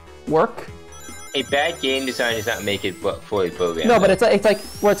work. A bad game design does not make it fully programmed. No, but it's like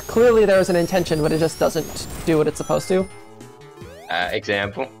where it's clearly there's an intention, but it just doesn't do what it's supposed to.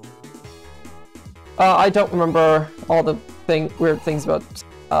 Example? I don't remember all the weird things about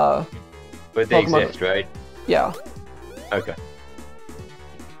But they Pokemon. exist, right? Yeah. Okay.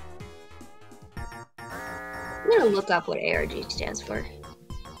 I'm gonna look up what ARG stands for.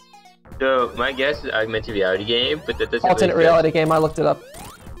 So, my guess is augmented reality game, but that doesn't Alternate really reality game, I looked it up.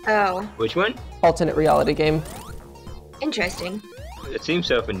 Oh, Which one? Alternate reality game. interesting. It seems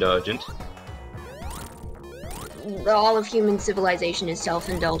self-indulgent. All of human civilization is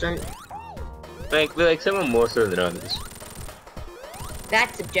self-indulgent. Like some are more so than others.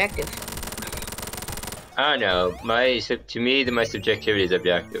 That's subjective. I don't know. To me, my subjectivity is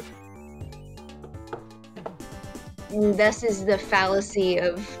objective. This is the fallacy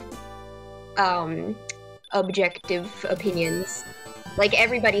of objective opinions. Like,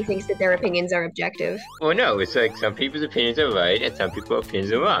 everybody thinks that their opinions are objective. Well, no, it's like some people's opinions are right and some people's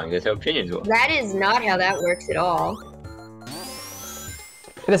opinions are wrong. That's how opinions work. That is not how that works at all.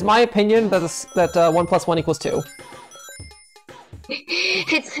 It is my opinion that 1 + 1 = 2.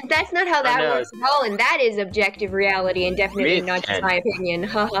 That's not how that works at all, and that is objective reality, and definitely not just my opinion.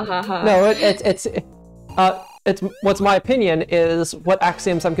 Ha ha ha ha. No, it's what's my opinion is what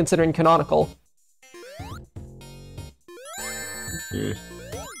axioms I'm considering canonical. Hmm.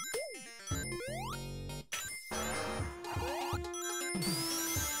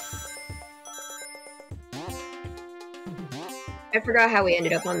 I forgot how we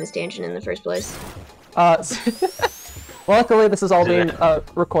ended up on this tangent in the first place. Well, luckily this is all being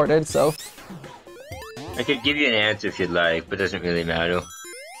recorded, so. I could give you an answer if you'd like, but it doesn't really matter.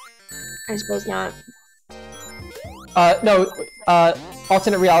 I suppose not. No,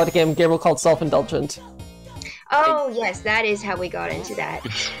 alternate reality game Gabriel called Self-Indulgent. Oh, yes, that is how we got into that.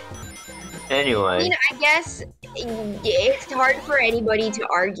 Anyway. I mean, I guess it's hard for anybody to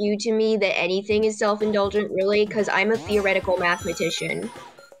argue to me that anything is self-indulgent, really, because I'm a theoretical mathematician.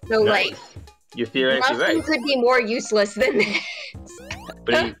 So, Nice. like, You're theoretically nothing right. could be more useless than this.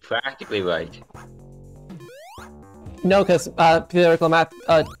 But you're practically right. No, because theoretical math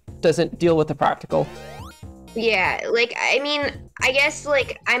doesn't deal with the practical. Yeah, like, I mean, I guess,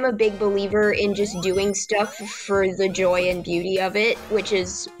 like, I'm a big believer in just doing stuff for the joy and beauty of it, which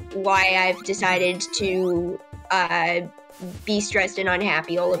is why I've decided to, be stressed and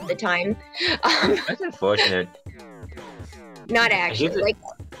unhappy all of the time. That's unfortunate. Not actually, like,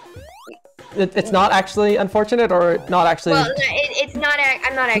 It's not actually unfortunate, or not actually... well, it's not,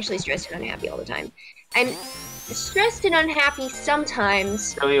 I'm not actually stressed and unhappy all the time. I'm stressed and unhappy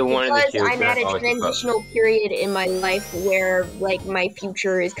sometimes So you're one of the because few I'm that at a always give up. transitional period in my life where, like, my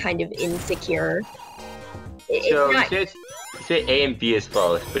future is kind of insecure. It's So not... you said A and B is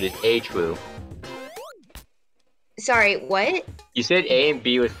false, but is A true? Sorry, what? You said A and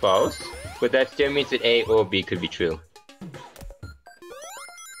B was false, but that still means that A or B could be true.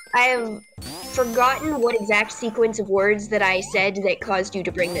 I have forgotten what exact sequence of words that I said that caused you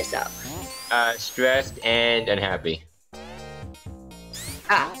to bring this up. Stressed and unhappy.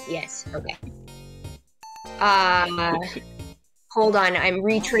 Ah, yes, okay. Hold on, I'm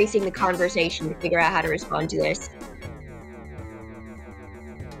retracing the conversation to figure out how to respond to this.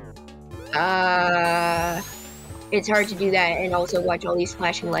 It's hard to do that and also watch all these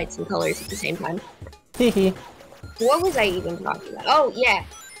flashing lights and colors at the same time. Hehe. What was I even talking about? Oh, yeah.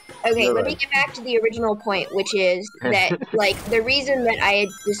 Okay, let me get back to the original point, which is that, like, the reason that I had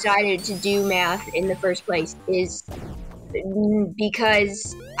decided to do math in the first place is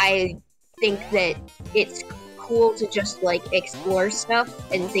because I think that it's cool to just, like, explore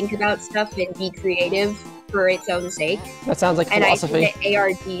stuff and think about stuff and be creative for its own sake. That sounds like And philosophy. I think that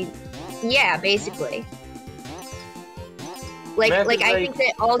ARG... Yeah, basically. Like, Math is I like think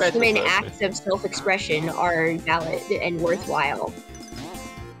that all special human person. acts of self-expression are valid and worthwhile.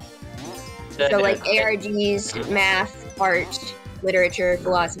 So, like, ARGs, math, art, literature,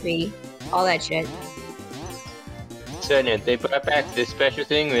 philosophy, all that shit. So now, they brought back this special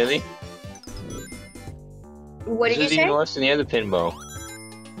thing, really? What did you This is even say? worse than the other pinball.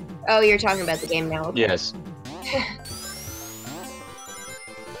 Oh, you're talking about the game now. Okay. Yes.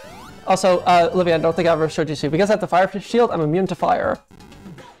 Also, Olivia, I don't think I ever showed you too. Because I have the fire shield, I'm immune to fire.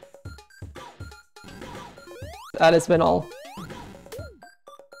 That has been all.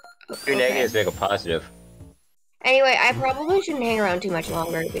 Your negatives make a positive. Anyway, I probably shouldn't hang around too much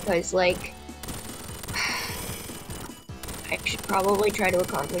longer because, like, I should probably try to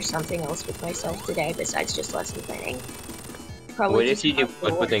accomplish something else with myself today besides just lesson planning. Probably What if just you do possible.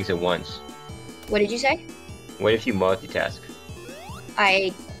 multiple things at once? What did you say? What if you multitask?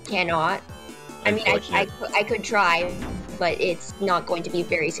 I cannot. I mean, I Unfortunate. could try, but it's not going to be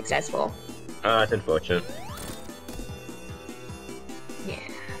very successful. Oh, that's unfortunate. Yeah.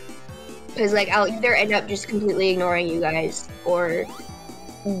 Because, like, I'll either end up just completely ignoring you guys, or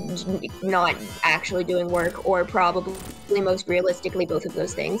not actually doing work, or probably, most realistically, both of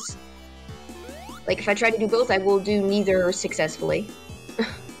those things. Like, if I try to do both, I will do neither successfully.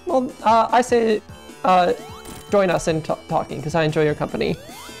 Well, I say, join us in talking, because I enjoy your company.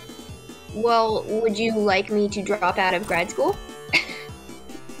 Well, would you like me to drop out of grad school?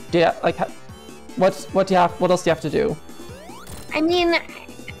 Yeah, like, what else do you have to do? I mean,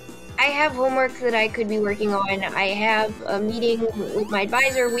 I have homework that I could be working on. I have a meeting with my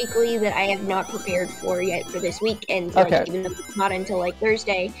advisor weekly that I have not prepared for yet for this week, and like, Okay. even though it's not until like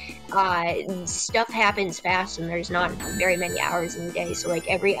Thursday, stuff happens fast and there's not very many hours in the day. So like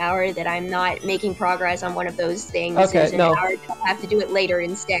every hour that I'm not making progress on one of those things Okay, is an no. hour that I'll have to do it later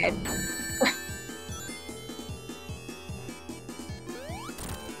instead.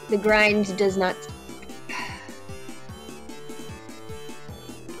 The grind does not.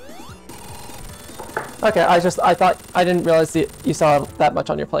 Okay, I didn't realize that you saw that much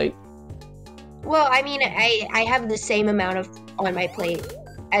on your plate. Well, I mean, I have the same amount of on my plate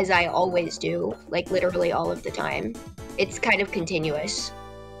as I always do, like literally all of the time. It's kind of continuous.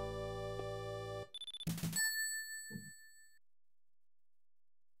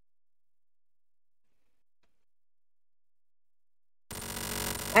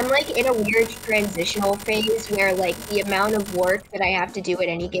 I'm like in a weird transitional phase where like the amount of work that I have to do at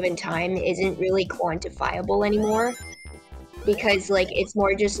any given time isn't really quantifiable anymore. Because like it's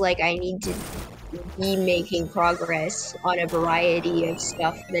more just like I need to be making progress on a variety of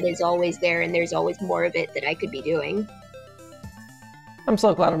stuff that is always there, and there's always more of it that I could be doing. I'm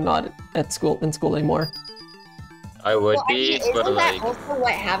so glad I'm not at school anymore. I would Well, I mean, be, but isn't that like, also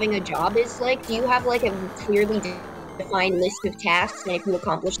what having a job is like? Do you have like a clearly defined list of tasks, and if you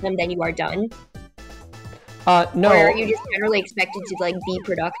accomplish them, then you are done? No. Or are you just generally expected to like be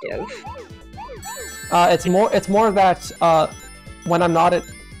productive? It's more that when I'm not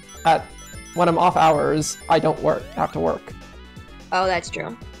when I'm off hours, I don't have to work. Oh, that's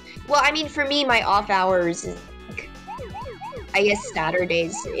true. Well, I mean, for me, my off hours is like, I guess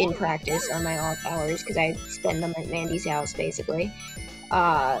Saturdays in practice are my off hours because I spend them at Mandy's house basically,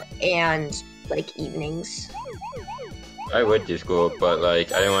 and like evenings. I would do school, but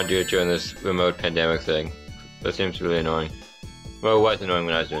like, I didn't want to do it during this remote pandemic thing. That seems really annoying. Well, it was annoying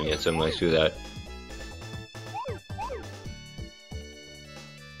when I was doing it, so I'm like, screw that.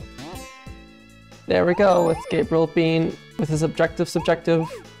 There we go, with Gabriel being with his subjective.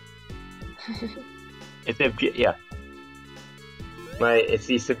 Yeah. It's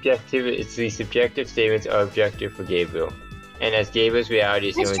the subjective statements are objective for Gabriel, and as Gabriel's reality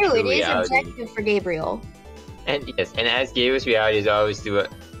is the That's only true. true It is reality. objective for Gabriel. And yes, and as Gabriel's reality is always the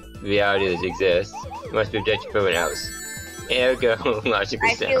reality that exists, it must be objective for everyone else. Ergo, logically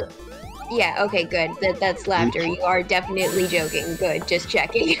I feel. sound. Yeah. Okay. Good. That's laughter. You are definitely joking. Good. Just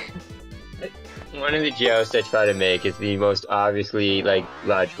checking. One of the jokes I try to make is the most obviously, like,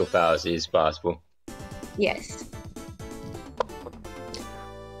 logical fallacy as possible. Yes.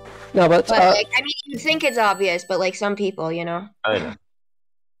 No, but like, I mean, you think it's obvious, but like some people, you know. I know.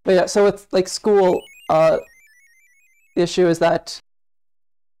 But yeah, so with like school, the issue is that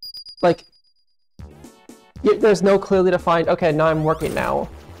like there's no clearly defined. Okay, now I'm working now.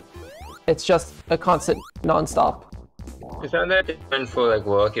 It's just a constant, nonstop. It's not that different for like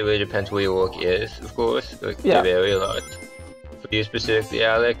work. It really depends where your work is, of course. Like, Yeah. They vary a lot. For you specifically,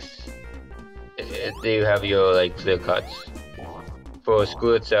 Alex, do you have your like clear cuts? For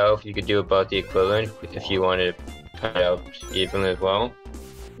school itself, you could do about the equivalent if you want to cut out evenly as well.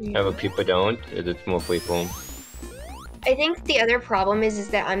 However, people don't. It's more freeform. I think the other problem is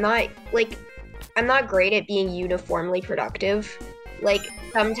that I'm not great at being uniformly productive. Like,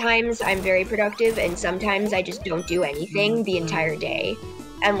 sometimes I'm very productive, and sometimes I just don't do anything the entire day.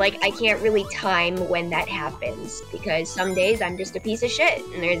 And, like, I can't really time when that happens, because some days I'm just a piece of shit,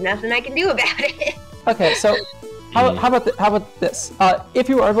 and there's nothing I can do about it. Okay, so how about this? If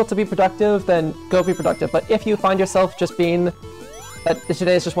you are able to be productive, then go be productive. But if you find yourself just being that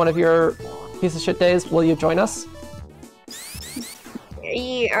today is just one of your piece of shit days, will you join us?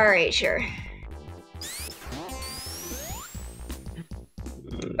 Yeah, alright, sure.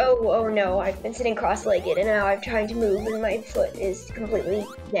 Oh no, I've been sitting cross-legged and now I'm trying to move and my foot is completely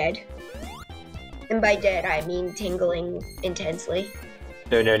dead. And by dead, I mean tingling intensely.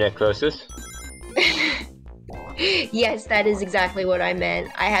 No necrosis? Yes, that is exactly what I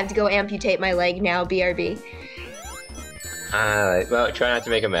meant. I have to go amputate my leg now, BRB. Alright, well, try not to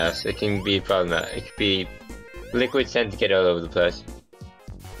make a mess. It can be problematic. It could be... Liquids tend to get all over the place.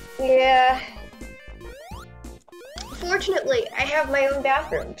 Yeah. Fortunately, I have my own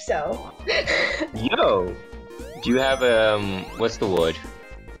bathroom, so... Yo! Do you have what's the word?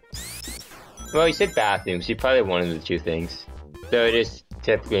 Well, you said bathroom, so you probably have one of the two things. Though it is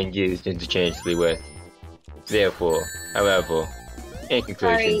typically used interchangeably with. Therefore, however, in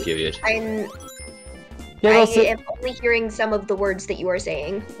conclusion, Sorry, period. I am only hearing some of the words that you are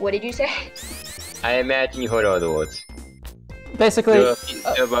saying. What did you say? I imagine you heard all the words. Basically, There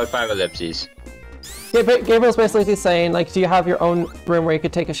are about 5 ellipses. yeah, but Gabriel's basically saying, like, do you have your own room where you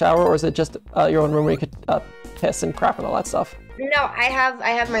could take a shower, or is it just your own room where you could piss and crap and all that stuff? No, I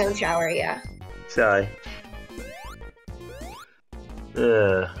have my own shower, yeah. Sigh.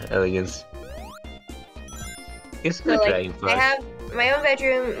 Elegance. It's So, good like, dragonfly. I have my own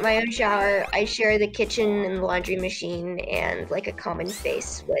bedroom, my own shower. I share the kitchen and the laundry machine and like a common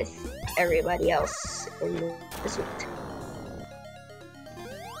space with everybody else in the suite.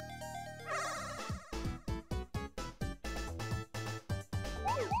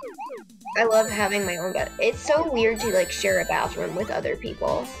 I love having my own bed. It's so weird to like share a bathroom with other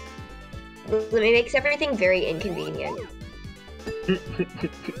people. It makes everything very inconvenient.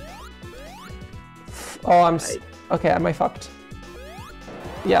 Oh, okay, am I fucked?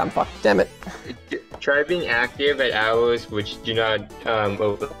 Yeah, I'm fucked. Damn it. Try being active at hours which do not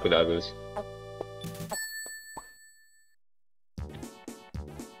overlap with others.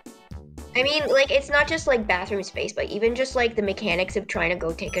 I mean, like, it's not just, like, bathroom space, but even just, like, the mechanics of trying to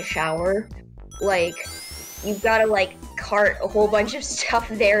go take a shower. Like, you've gotta, like, cart a whole bunch of stuff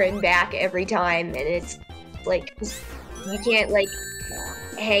there and back every time, and it's like you can't like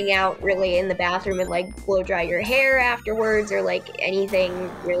hang out really in the bathroom and like blow dry your hair afterwards or like anything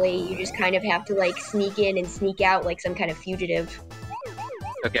really. You just kind of have to like sneak in and sneak out like some kind of fugitive.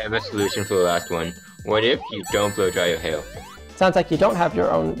 Okay, I have a solution for the last one. What if you don't blow dry your hair? Sounds like you don't have your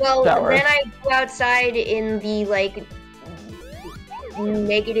own shower. Then I go outside in the like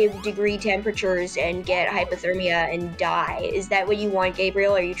 -degree temperatures and get hypothermia and die. Is that what you want,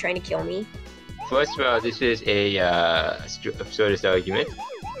 Gabriel? Are you trying to kill me? First of all, this is a absurdist argument.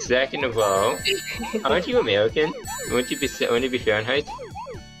 Second of all, aren't you American? Wouldn't you be Fahrenheit?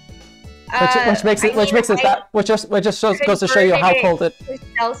 Which just goes to show you how cold it.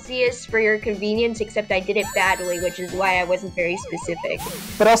 Celsius for your convenience, except I did it badly, which is why I wasn't very specific.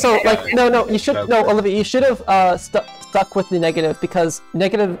 But also, like, no, Olivia, you should have stuck with the negative because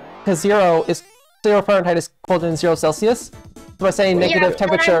zero Fahrenheit is colder than 0 Celsius. So by saying negative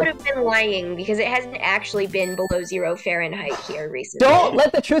temperature. I would have been lying because it hasn't actually been below 0 Fahrenheit here recently. Don't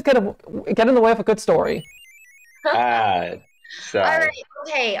let the truth get in the way of a good story. Sorry.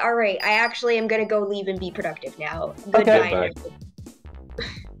 All right. I actually am gonna go leave and be productive now. Okay.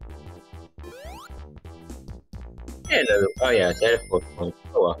 Oh yeah, it's at a 4 point.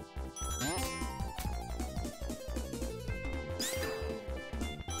 Oh well.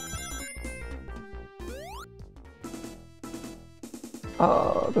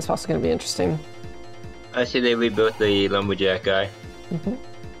 This house is gonna be interesting. I see they rebuilt the lumberjack guy.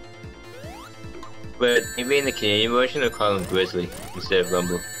 But maybe in the Canadian version they'll call him Grizzly instead of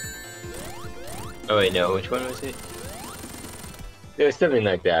Lumber. Oh wait, no, which one was it? There was something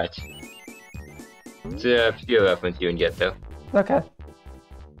like that. It's a few reference you can get though. Okay.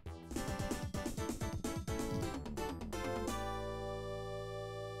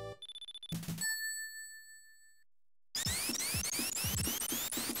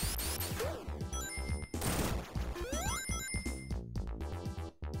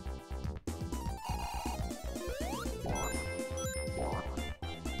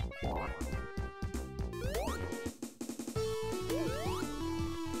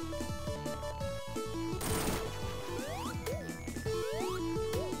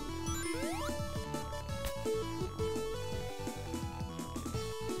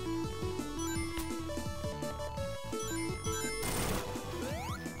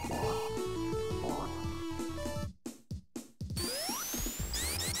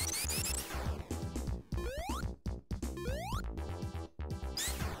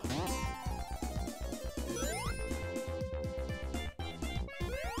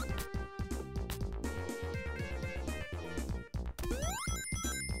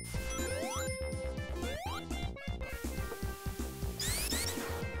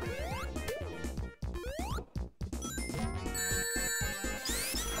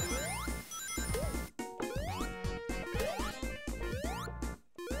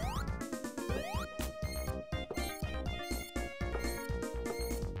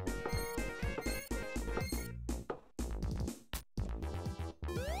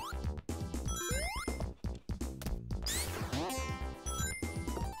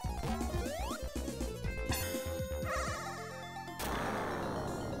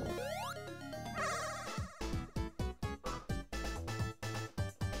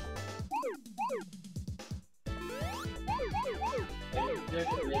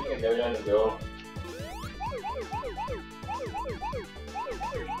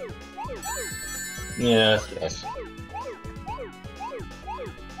 Yes.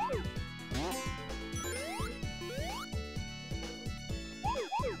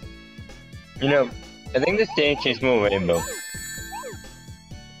 You know, I think the stage is more rainbow.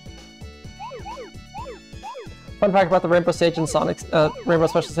 Fun fact about the Rainbow Stage in Rainbow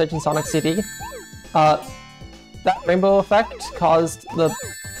Special Stage in Sonic CD. That rainbow effect caused the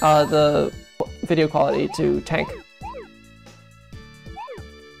video quality to tank.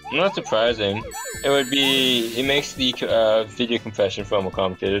 Not surprising. It makes the video compression far more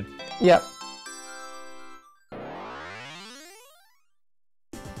complicated. Yep.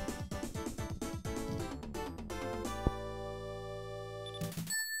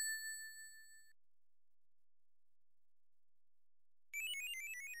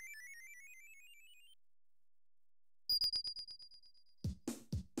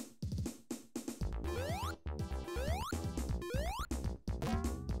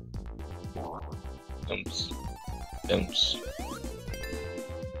 Dumps.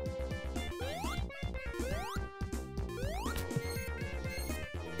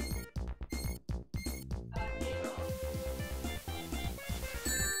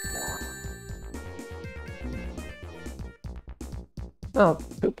 Oh,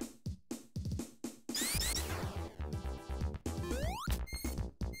 poop.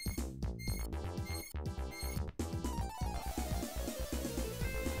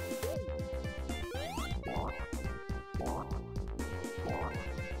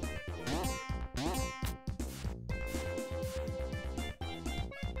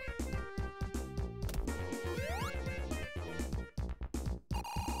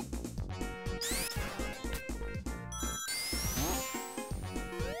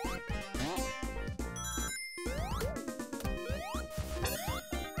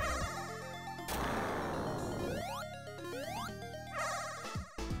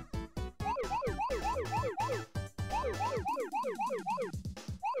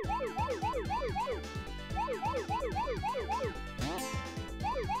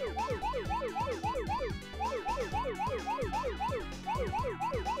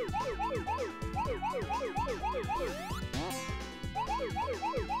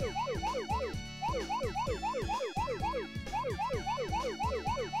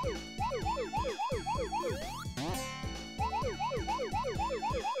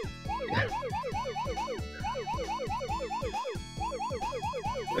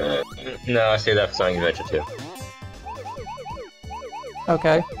 No, I say that for Sonic Adventure 2.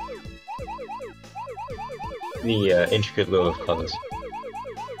 Okay. The intricate lure of colors.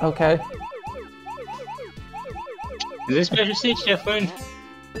 Okay. Is this special stage different?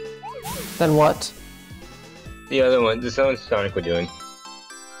 Then what? The other one, the one Sonic were doing.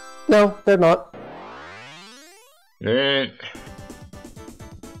 No, they're not. Alright.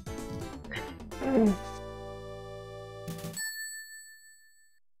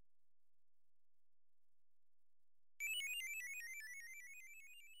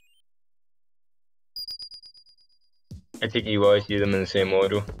 I think you always do them in the same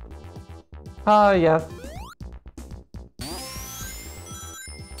order. Yeah.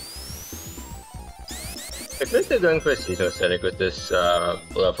 I feel like they're going for a seasonal aesthetic with this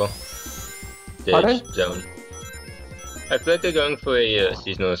level. Pardon? Zone. I feel like they're going for a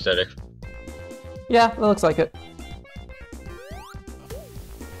seasonal aesthetic. Yeah, it looks like it.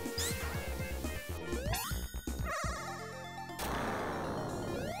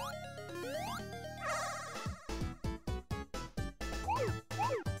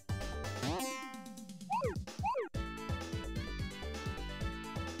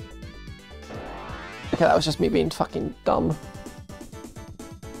 Okay, that was just me being fucking dumb.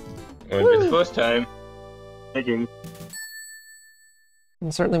 Won't be the first time. Thank you.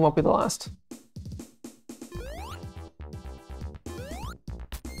 And certainly won't be the last.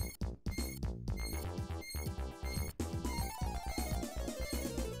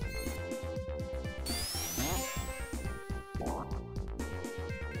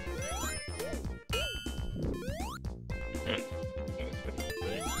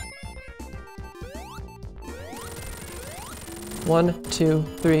 One, two,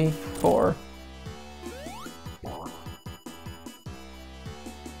 three, four.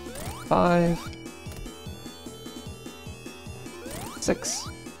 5, 6,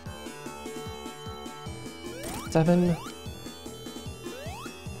 7,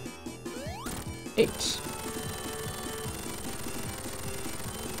 8.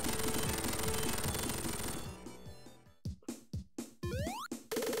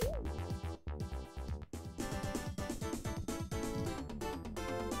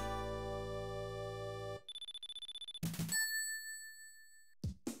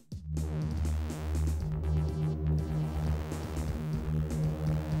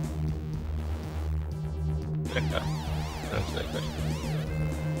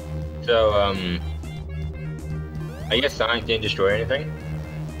 So, I guess Sonic didn't destroy anything?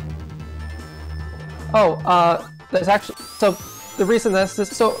 Oh, there's actually, so the reason this is,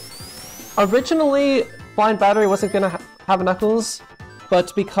 so originally Flying Battery wasn't gonna have Knuckles,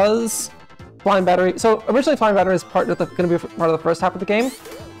 but because Flying Battery, so originally Flying Battery is gonna be part of the first half of the game.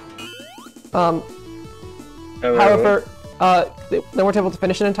 However, they weren't able to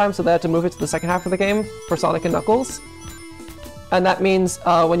finish it in time, so they had to move it to the second half of the game for Sonic and Knuckles. And that means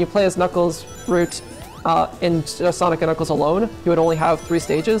when you play as Knuckles route in just Sonic and Knuckles alone, you would only have 3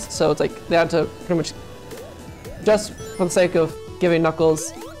 stages. So it's like they had to pretty much, just for the sake of giving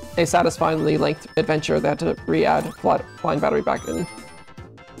Knuckles a satisfyingly length adventure, they had to re-add Flying Battery back in.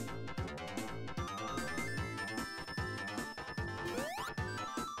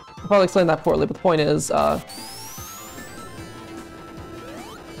 I'll probably explain that poorly, but the point is,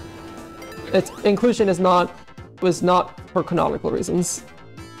 its inclusion was not for canonical reasons.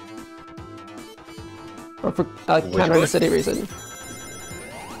 Or for canonicity reason.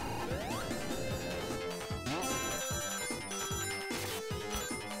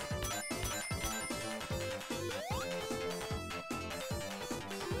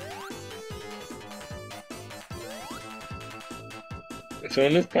 So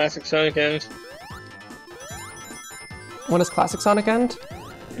when does Classic Sonic end? When does Classic Sonic end?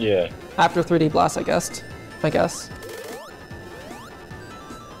 Yeah. After 3D Blast, I guess.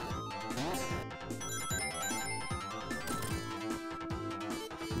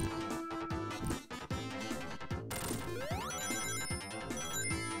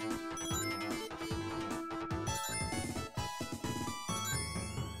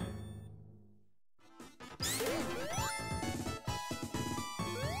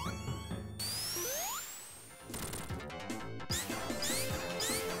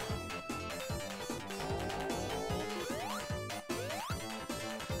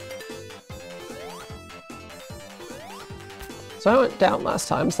 So I went down last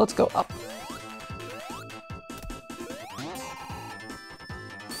time, so let's go up.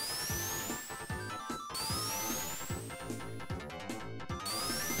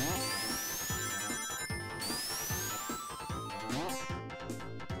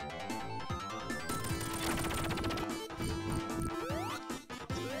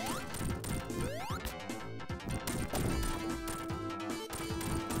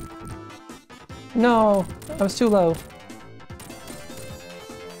 No, I was too low.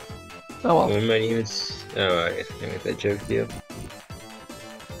 Oh well. When might even. Oh, I guess I can make that joke to you.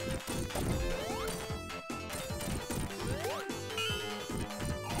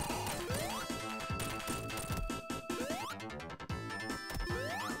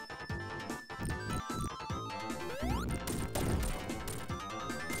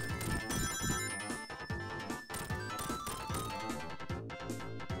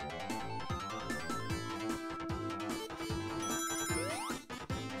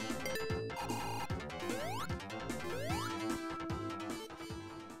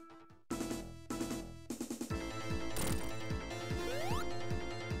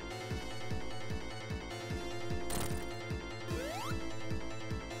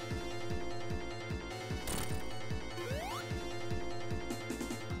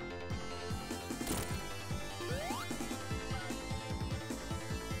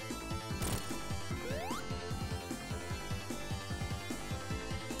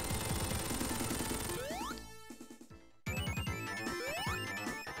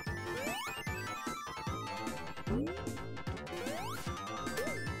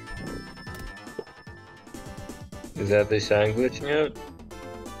 Is that the sign glitching out?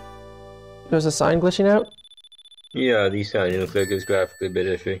 There's a sign glitching out? Yeah, the sign. It looks like it's graphically a bit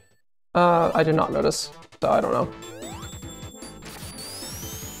iffy. I did not notice, so I don't know.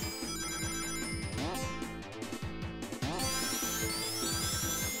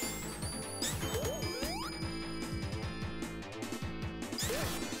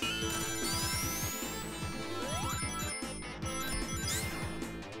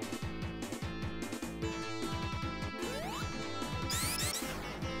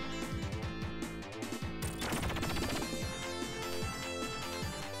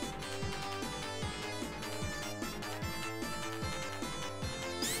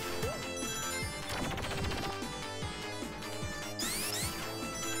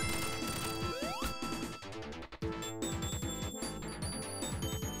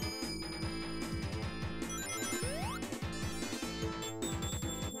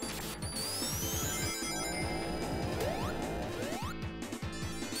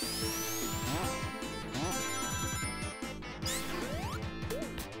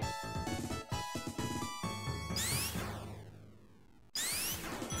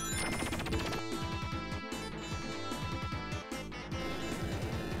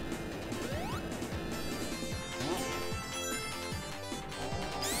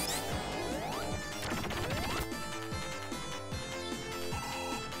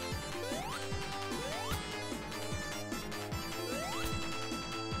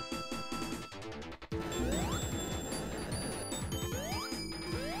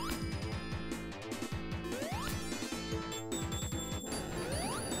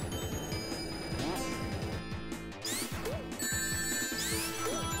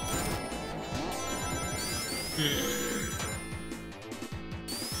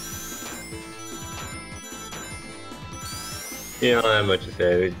 You don't have much to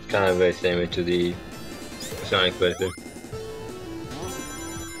say. It's kind of very similar to the Sonic playthrough.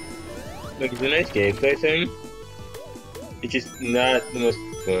 Look, it's a nice gameplay thing. It's just not the most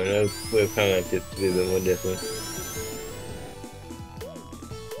fun. I would have kind of liked it to be a bit more different.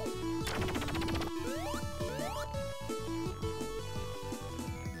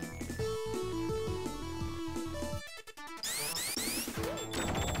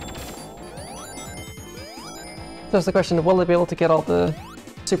 There's the question of will I be able to get all the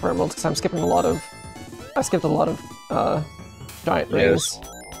Super Emeralds, because I'm skipping a lot of... I skipped a lot of giant Yes. rings.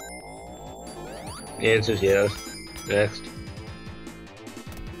 The answer's yes. Next.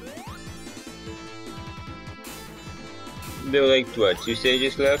 There were like, what, 2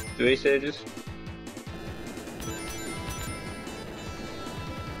 stages left? 3 stages?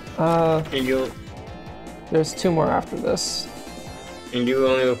 And There's 2 more after this. and you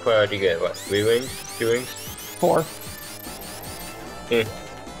only required to get, what, 3 rings? 2 rings? 4. Yeah.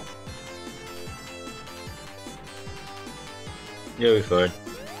 You'll be fine.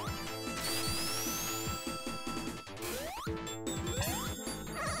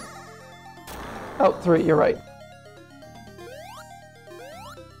 Oh, 3, you're right.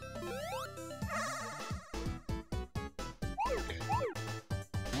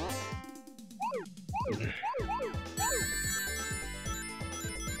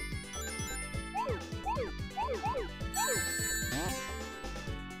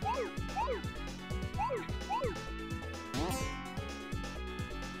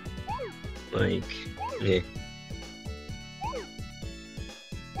 Like, yeah.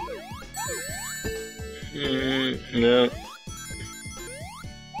 No.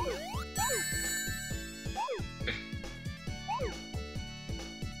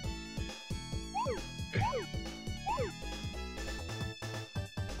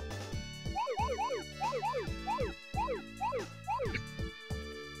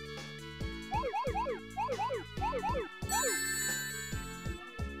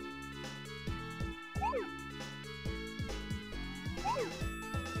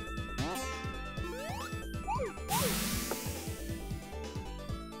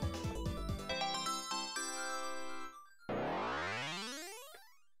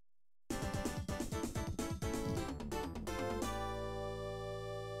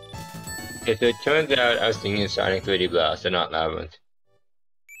 Okay, so it turns out I was thinking of Sonic 3D Blast and not Labyrinth.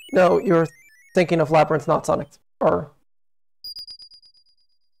 No, you're thinking of Labyrinth, not Sonic. Or...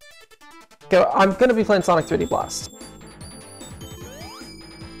 Okay, I'm gonna be playing Sonic 3D Blast.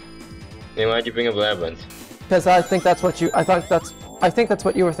 Then why'd you bring up Labyrinth? Because I think that's what you... I think that's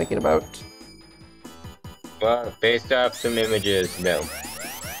what you were thinking about. Well, based off some images, no.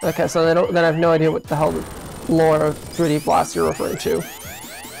 Okay, so then I have no idea what the hell the lore of 3D Blast you're referring to.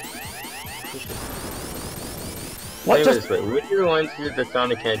 What Wait, just... Wait, which are the ones that the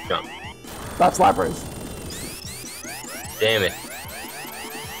Sonic can't jump? That's Labyrinth. Damn it.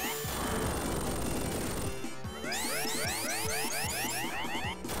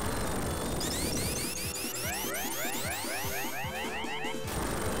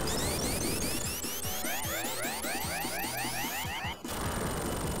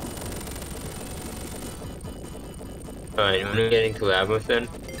 Alright, I'm getting to Labyrinth then?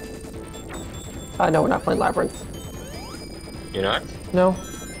 No, we're not playing Labyrinth. You're not? No?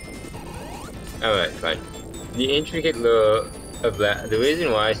 Alright, fine. The intricate lore of the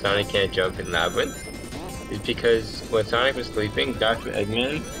reason why Sonic can't jump in Labyrinth is because when Sonic was sleeping, Dr.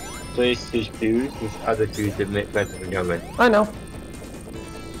 Eggman placed his shoes with other shoes that prevent him from jumping. I know.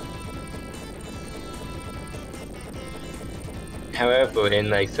 However, in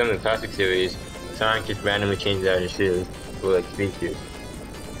like some of the classic series, Sonic just randomly changes out his shoes for like speed shoes.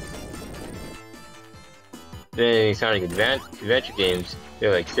 Then in Sonic Adventure games,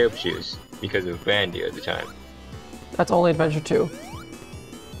 they're like soap shoes because of Brandy at the time. That's only Adventure 2.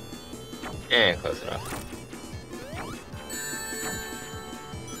 Close enough.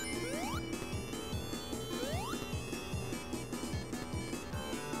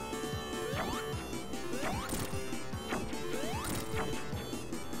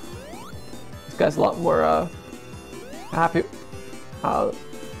 This guy's a lot more, happy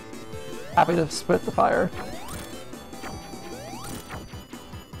to spit the fire.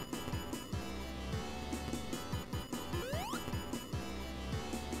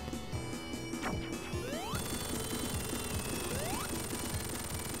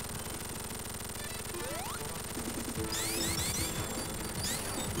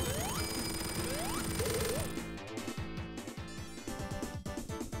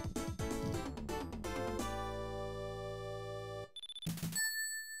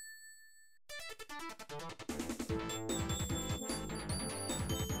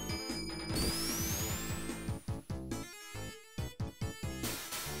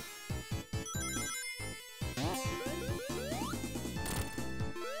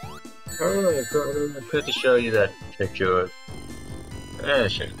 Oh, I'm going to show you that picture of...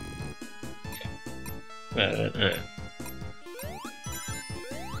 sure.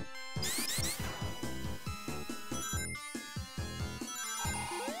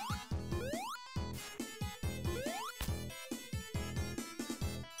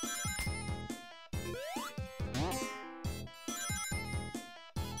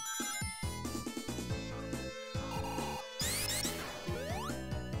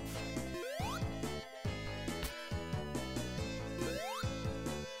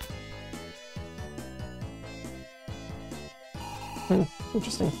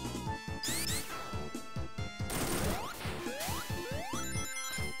 Interesting.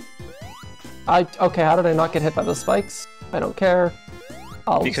 Okay, how did I not get hit by those spikes? I don't care.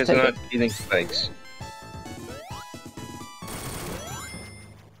 I'll Because just take they're it. not eating spikes.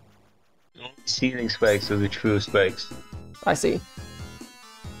 Only seething spikes are the true spikes. I see.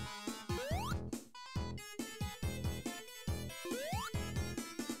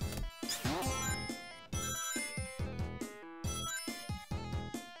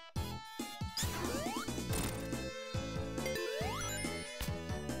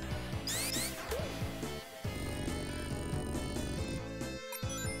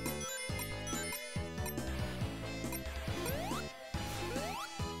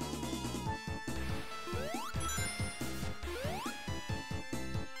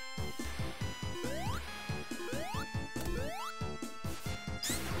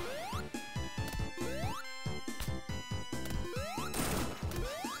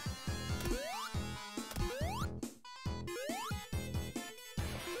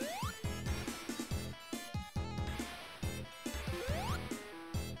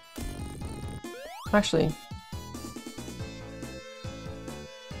 Actually,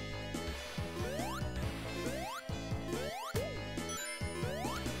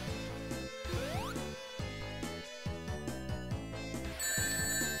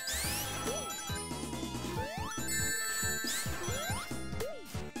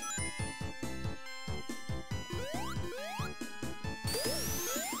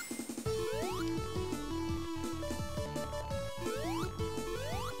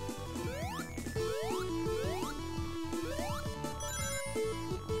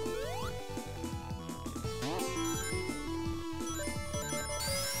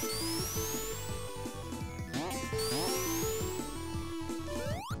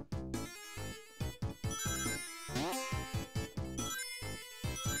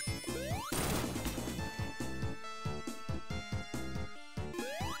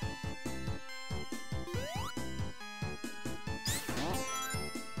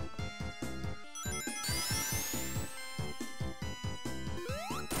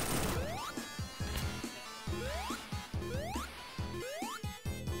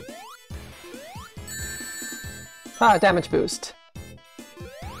 damage boost.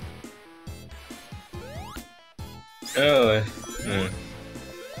 Oh,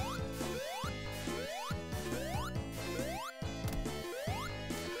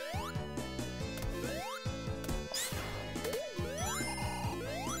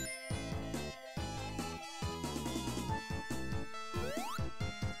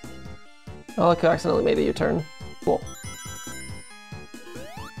 Oh, look, I accidentally made a U-turn. Cool.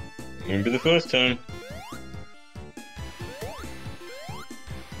 Remember the first time.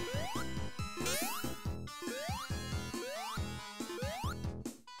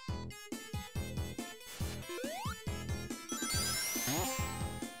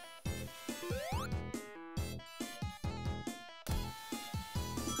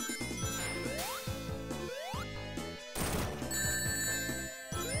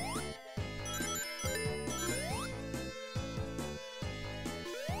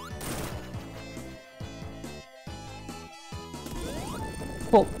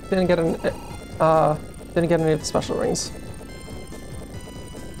 Well, didn't get any of the special rings.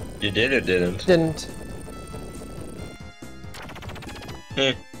 You did or didn't? Didn't.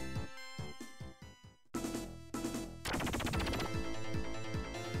 Hmm.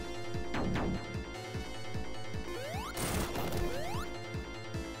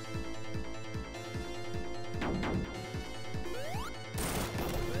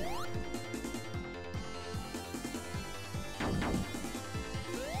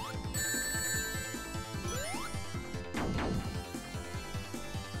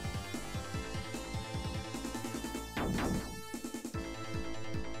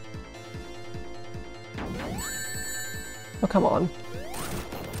 Oh, come on.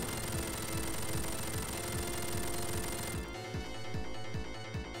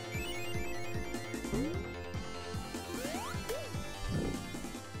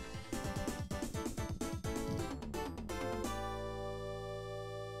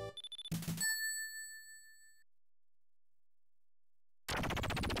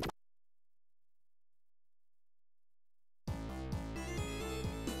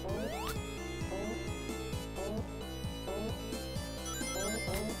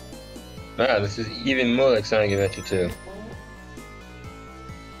 Wow, this is even more like Sonic Adventure 2.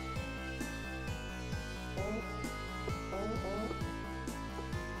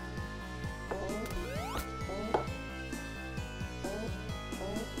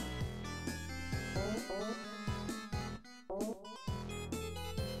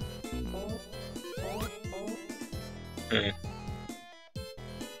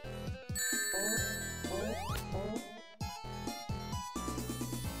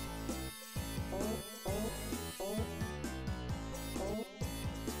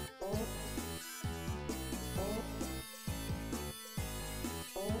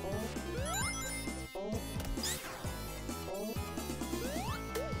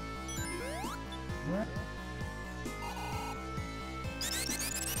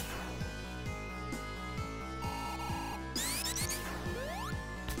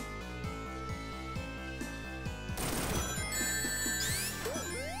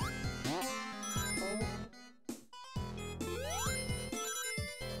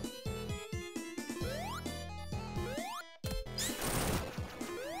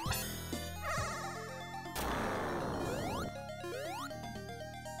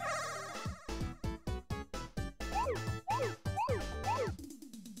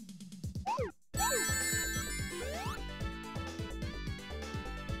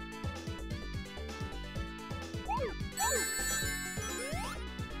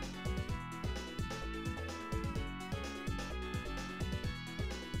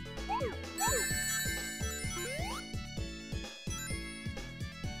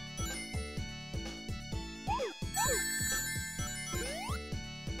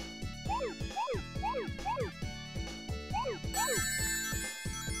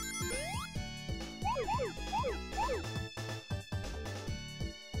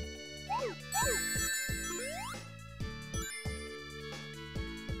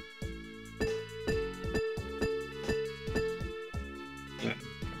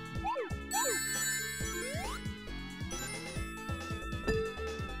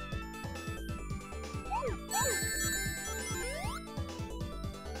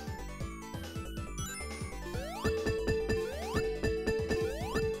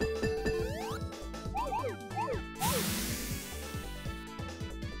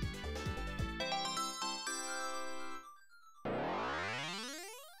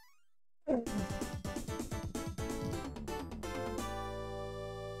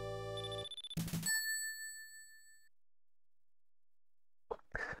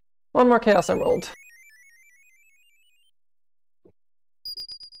 One more Chaos Emerald.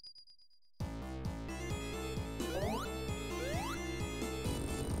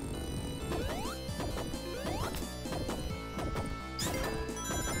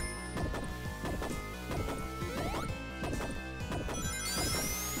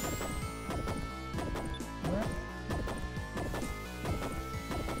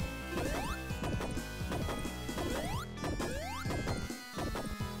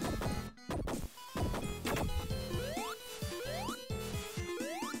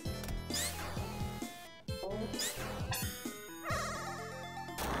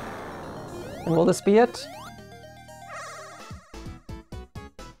 And will this be it?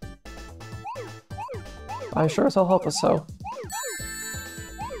 I sure as hell hope so.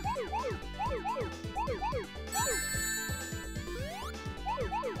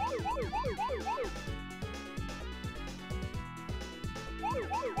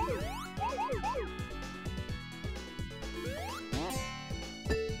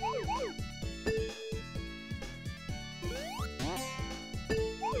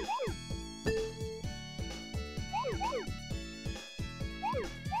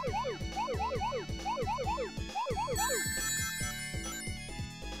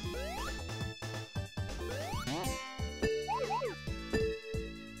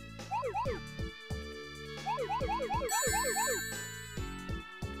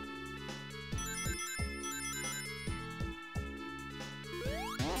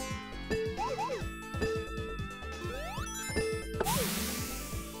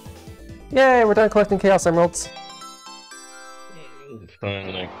 Yay, we're done collecting Chaos Emeralds.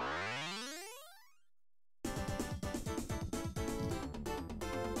 Finally.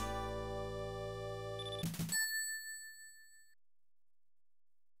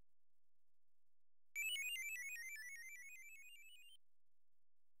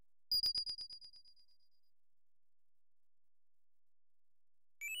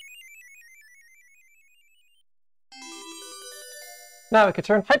 Now we can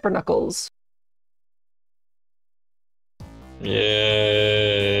turn Hyper Knuckles.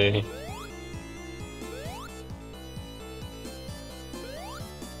 Yay!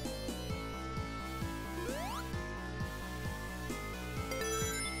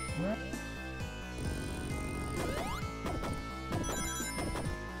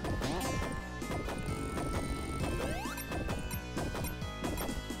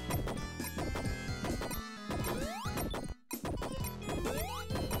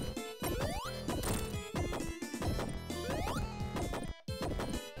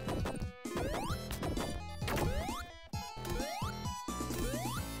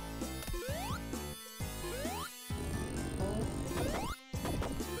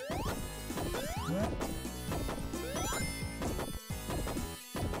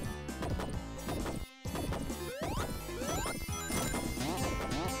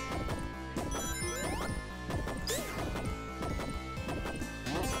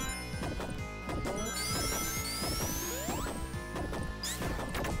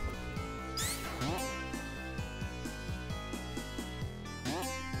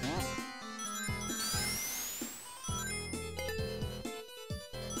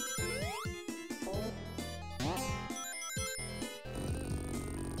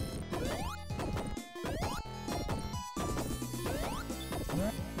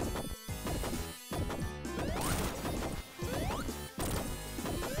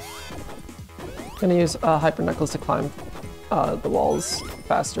 Gonna use Hyper Knuckles to climb the walls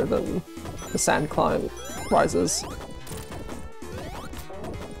faster than the sand climb rises.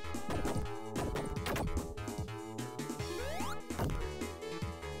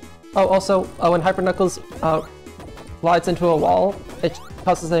 Oh, also, when Hyper Knuckles glides into a wall, it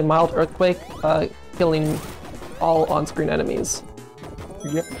causes a mild earthquake, killing all on-screen enemies.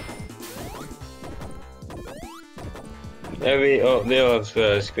 Yep. They all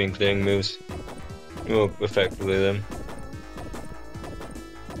have screen clearing moves. More effectively them.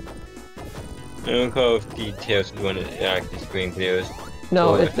 I don't recall if details when it actually screen clears.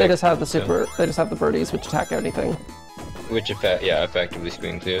 No, they just have the super. They just have the birdies, which attack anything. Which effectively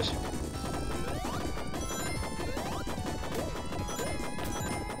screen clears.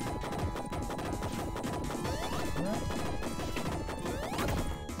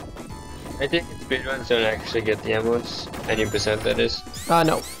 I think speedruns don't actually get the emeralds. Any percent that is.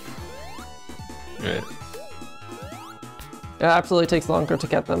 No. Right. It absolutely takes longer to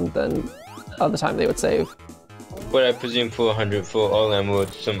get them than the time they would save. But I presume for 100 for all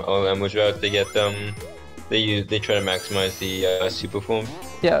emeralds, some all emeralds routes they get them. They try to maximize the super form.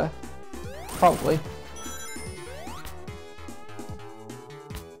 Yeah, probably.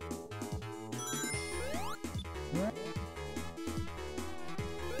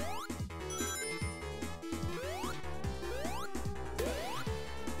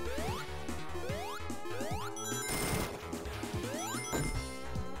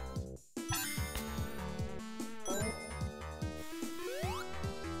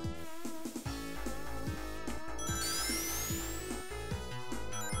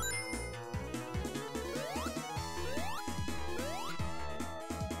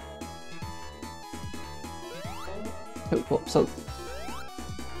 Cool. So,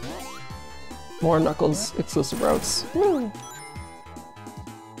 more Knuckles exclusive routes. Woo.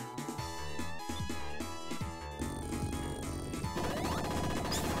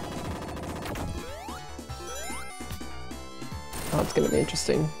 Oh, it's gonna be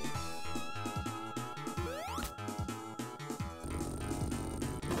interesting.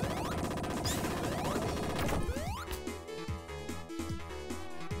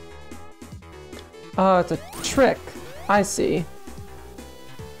 Oh, it's a trick. I see.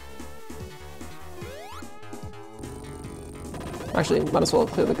 Actually, might as well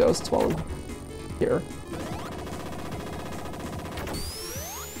clear the ghosts while I'm here.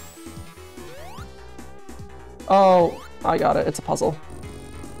 Oh, I got it. It's a puzzle.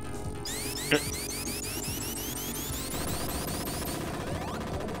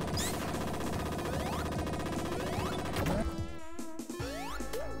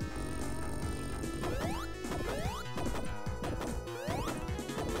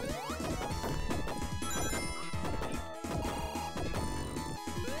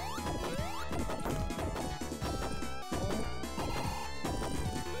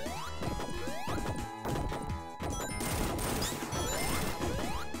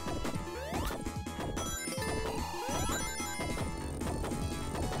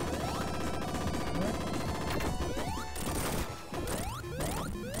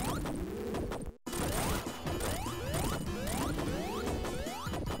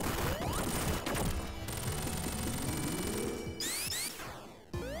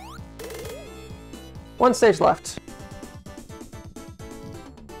 One stage left.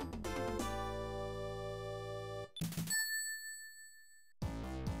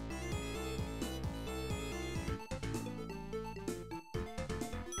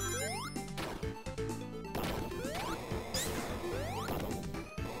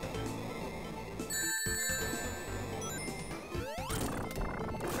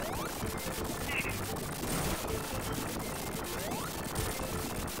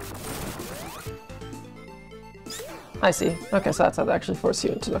 I see. Okay, so that's how they actually force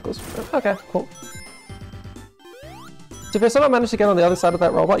you into Knuckles. Okay, cool. So if you somehow manage to get on the other side of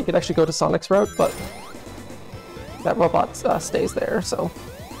that robot, you could actually go to Sonic's route, but that robot stays there, so...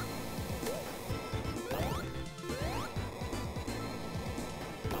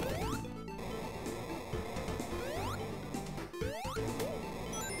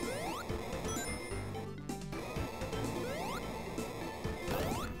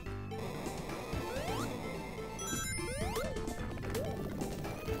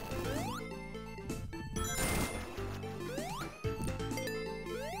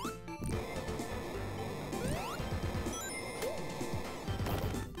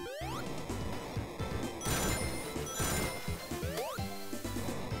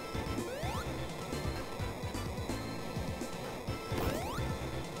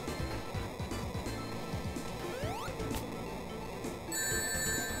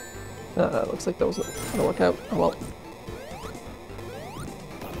 Looks like that wasn't gonna work out. Oh well.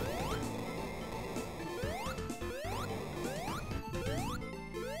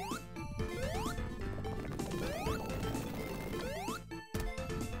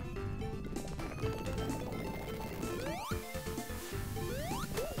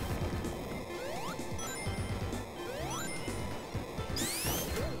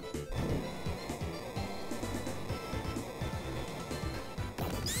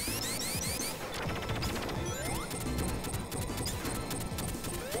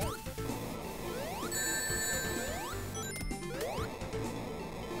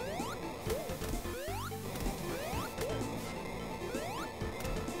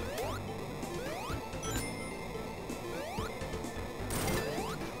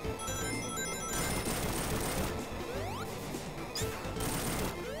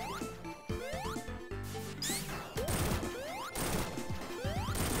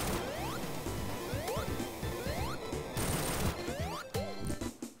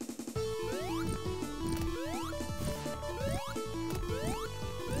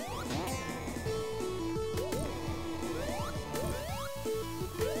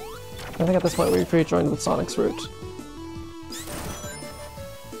 I think at this point we've rejoined with Sonic's route.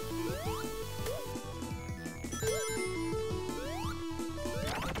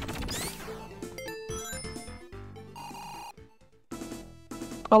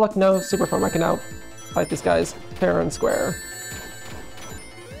 Oh look, no super form. I can now fight these guys fair and square.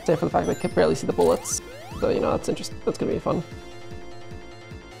 Save for the fact that I can barely see the bullets. So, you know, that's interesting. That's gonna be fun.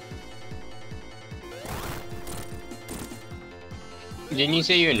 Didn't you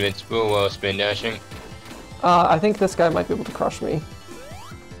say you're invincible while spin dashing? I think this guy might be able to crush me.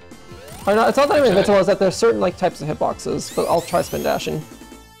 Or no, it's not that I'm invincible, it's that there's certain like types of hitboxes, but I'll try spin dashing.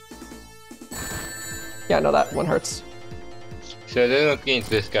 Yeah, no, that one hurts. So they look against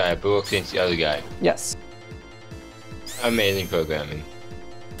this guy, but look against the other guy. Yes. Amazing programming.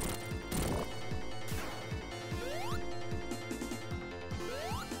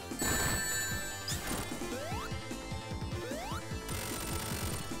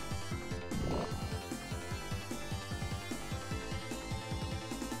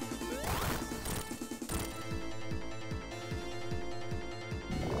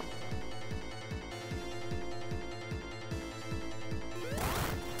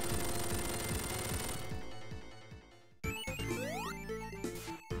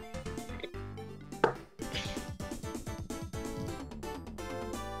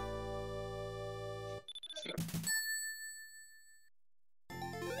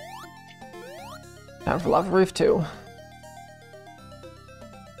 Time for Lava Reef 2.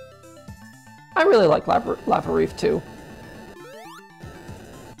 I really like Lava Reef 2.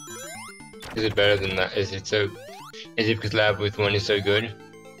 Is it better than that? Is it because Lava Reef 1 is so good?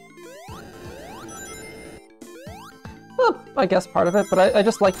 Well, I guess part of it, but I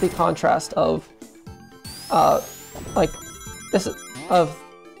just like the contrast of, like, this of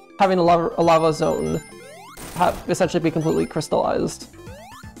having a lava zone essentially be completely crystallized.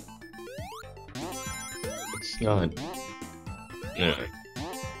 It's not. No.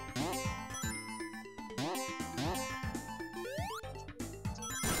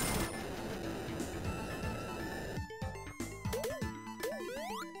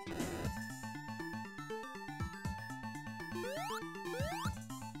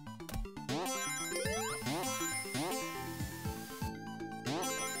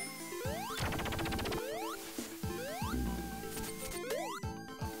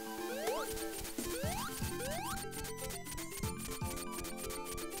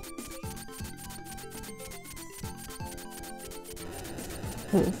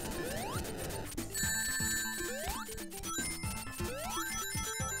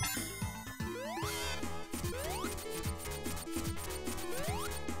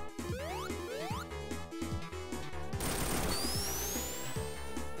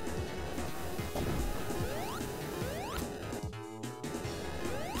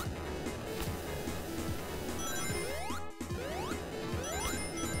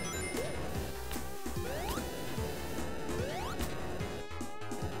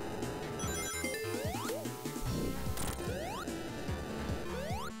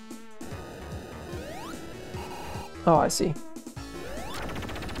 Oh, I see.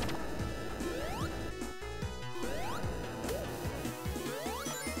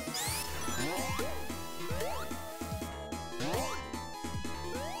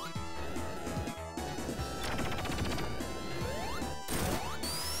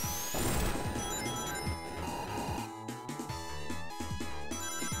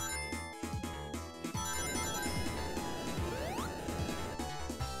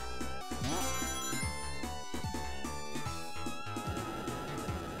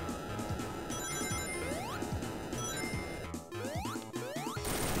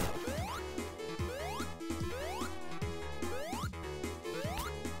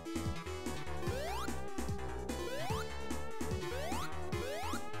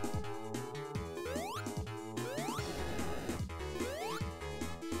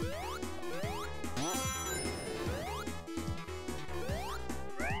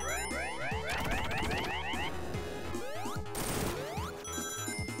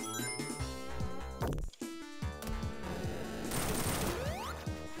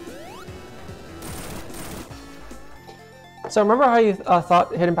 So remember how you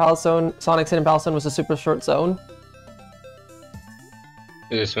thought Hidden Palace Zone, Sonic's Hidden Palace Zone was a super short zone?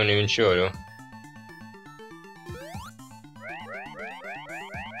 This one even shorter.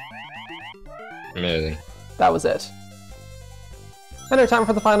 Amazing. That was it. And our time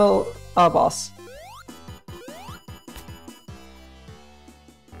for the final boss.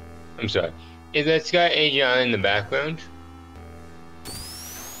 I'm sorry. Is that Sky Angel in the background?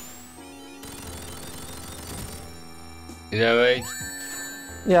 Is that right?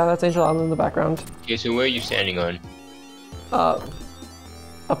 Yeah, that's Angel Island in the background. Okay, so where are you standing on?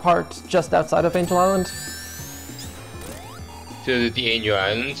 A part just outside of Angel Island. So is it the Angel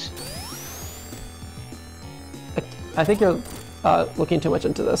Islands? I think you're looking too much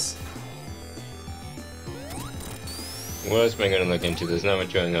into this. What else am I gonna look into? There's not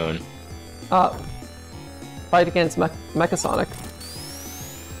much going on. Fight against Mechasonic.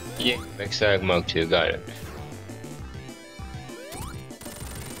 Yeah, Mechasonic Mark 2, got it.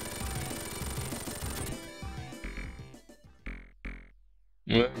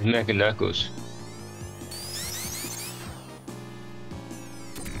 Where's Mecha Knuckles?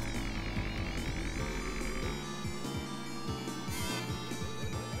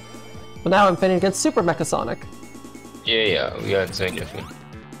 But now I'm fighting against Super Mechasonic. Yeah, we got something different.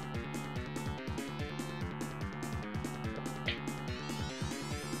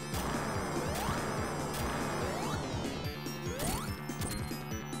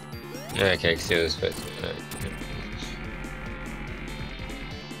 Okay, so this but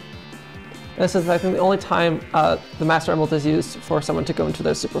This is, I think, the only time the Master Emerald is used for someone to go into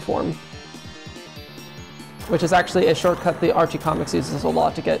their super form. Which is actually a shortcut the Archie Comics uses a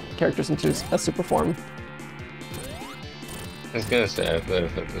lot to get characters into a super form. I was gonna say, I've heard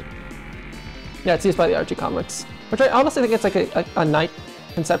of it. Yeah, it's used by the Archie Comics. Which I honestly think it's like a nice,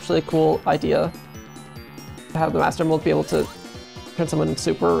 conceptually cool idea. To have the Master Emerald be able to turn someone into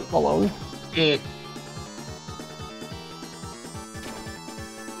super alone. Mm.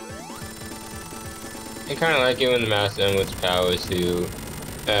 I kinda like it when the Master Emerald's power is to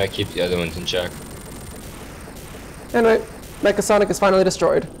keep the other ones in check. Anyway, Mechasonic is finally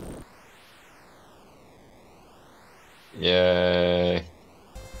destroyed. Yay.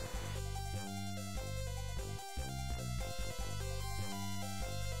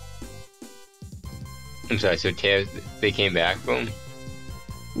 I'm sorry, so Tails, they came back from?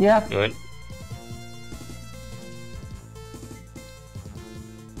 Yeah. What?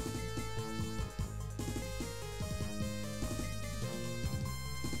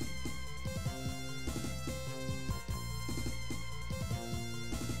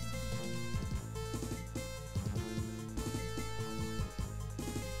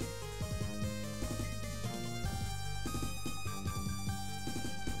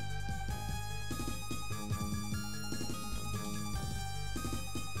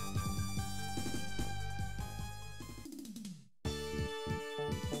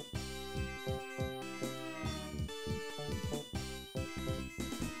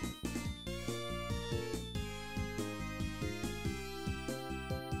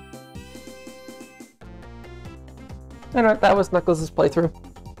 Anyway, that was Knuckles' playthrough.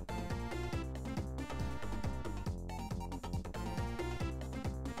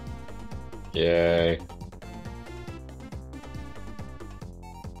 Yay.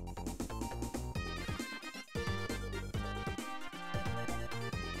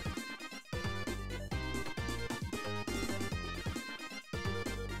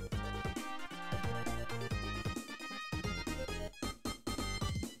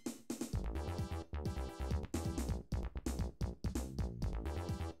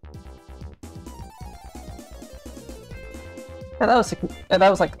 And that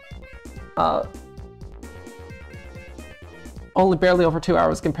was like only barely over 2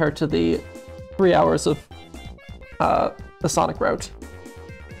 hours compared to the 3 hours of the Sonic route.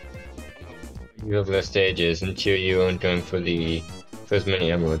 You have less stages until you weren't going for as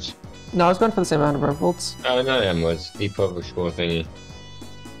many emeralds. No, I was going for the same amount of emeralds. Oh, not emeralds, the perfect score thingy.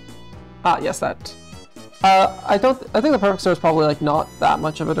 Ah, yes, that. I think the perfect score is probably like not that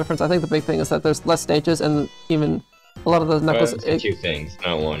much of a difference. I think the big thing is that there's less stages and even a lot of the Knuckles. Well, two things,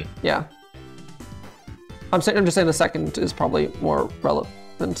 not one. Yeah. I'm just saying the second is probably more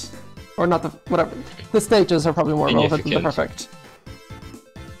relevant, or not the whatever. The stages are probably more relevant than the perfect.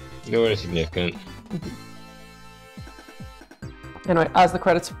 No, what is significant. Anyway, as the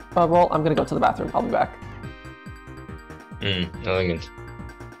credits roll, I'm gonna go to the bathroom. I'll be back. Elegant.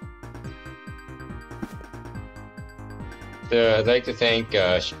 So I'd like to thank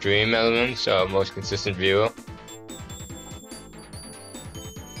Stream Elements, our most consistent viewer.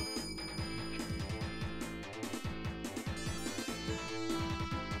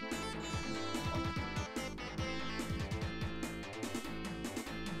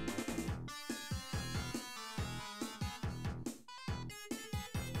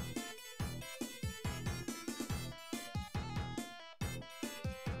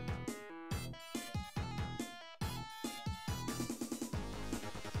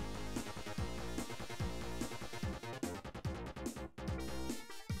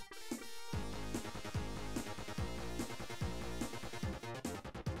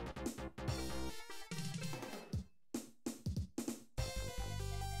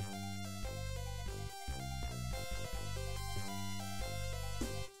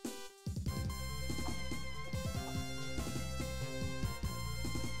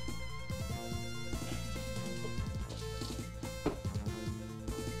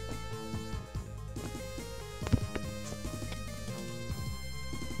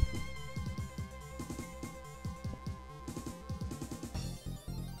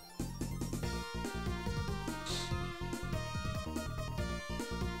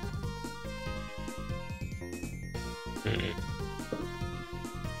 Hmm.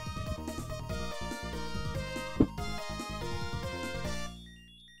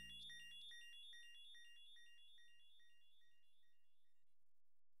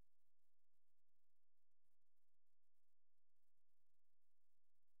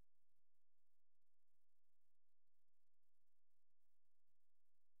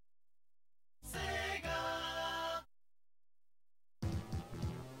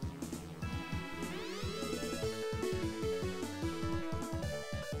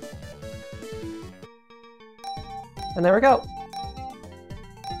 And there we go.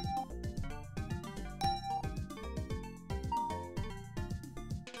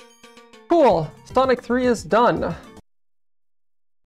 Cool. Sonic 3 is done.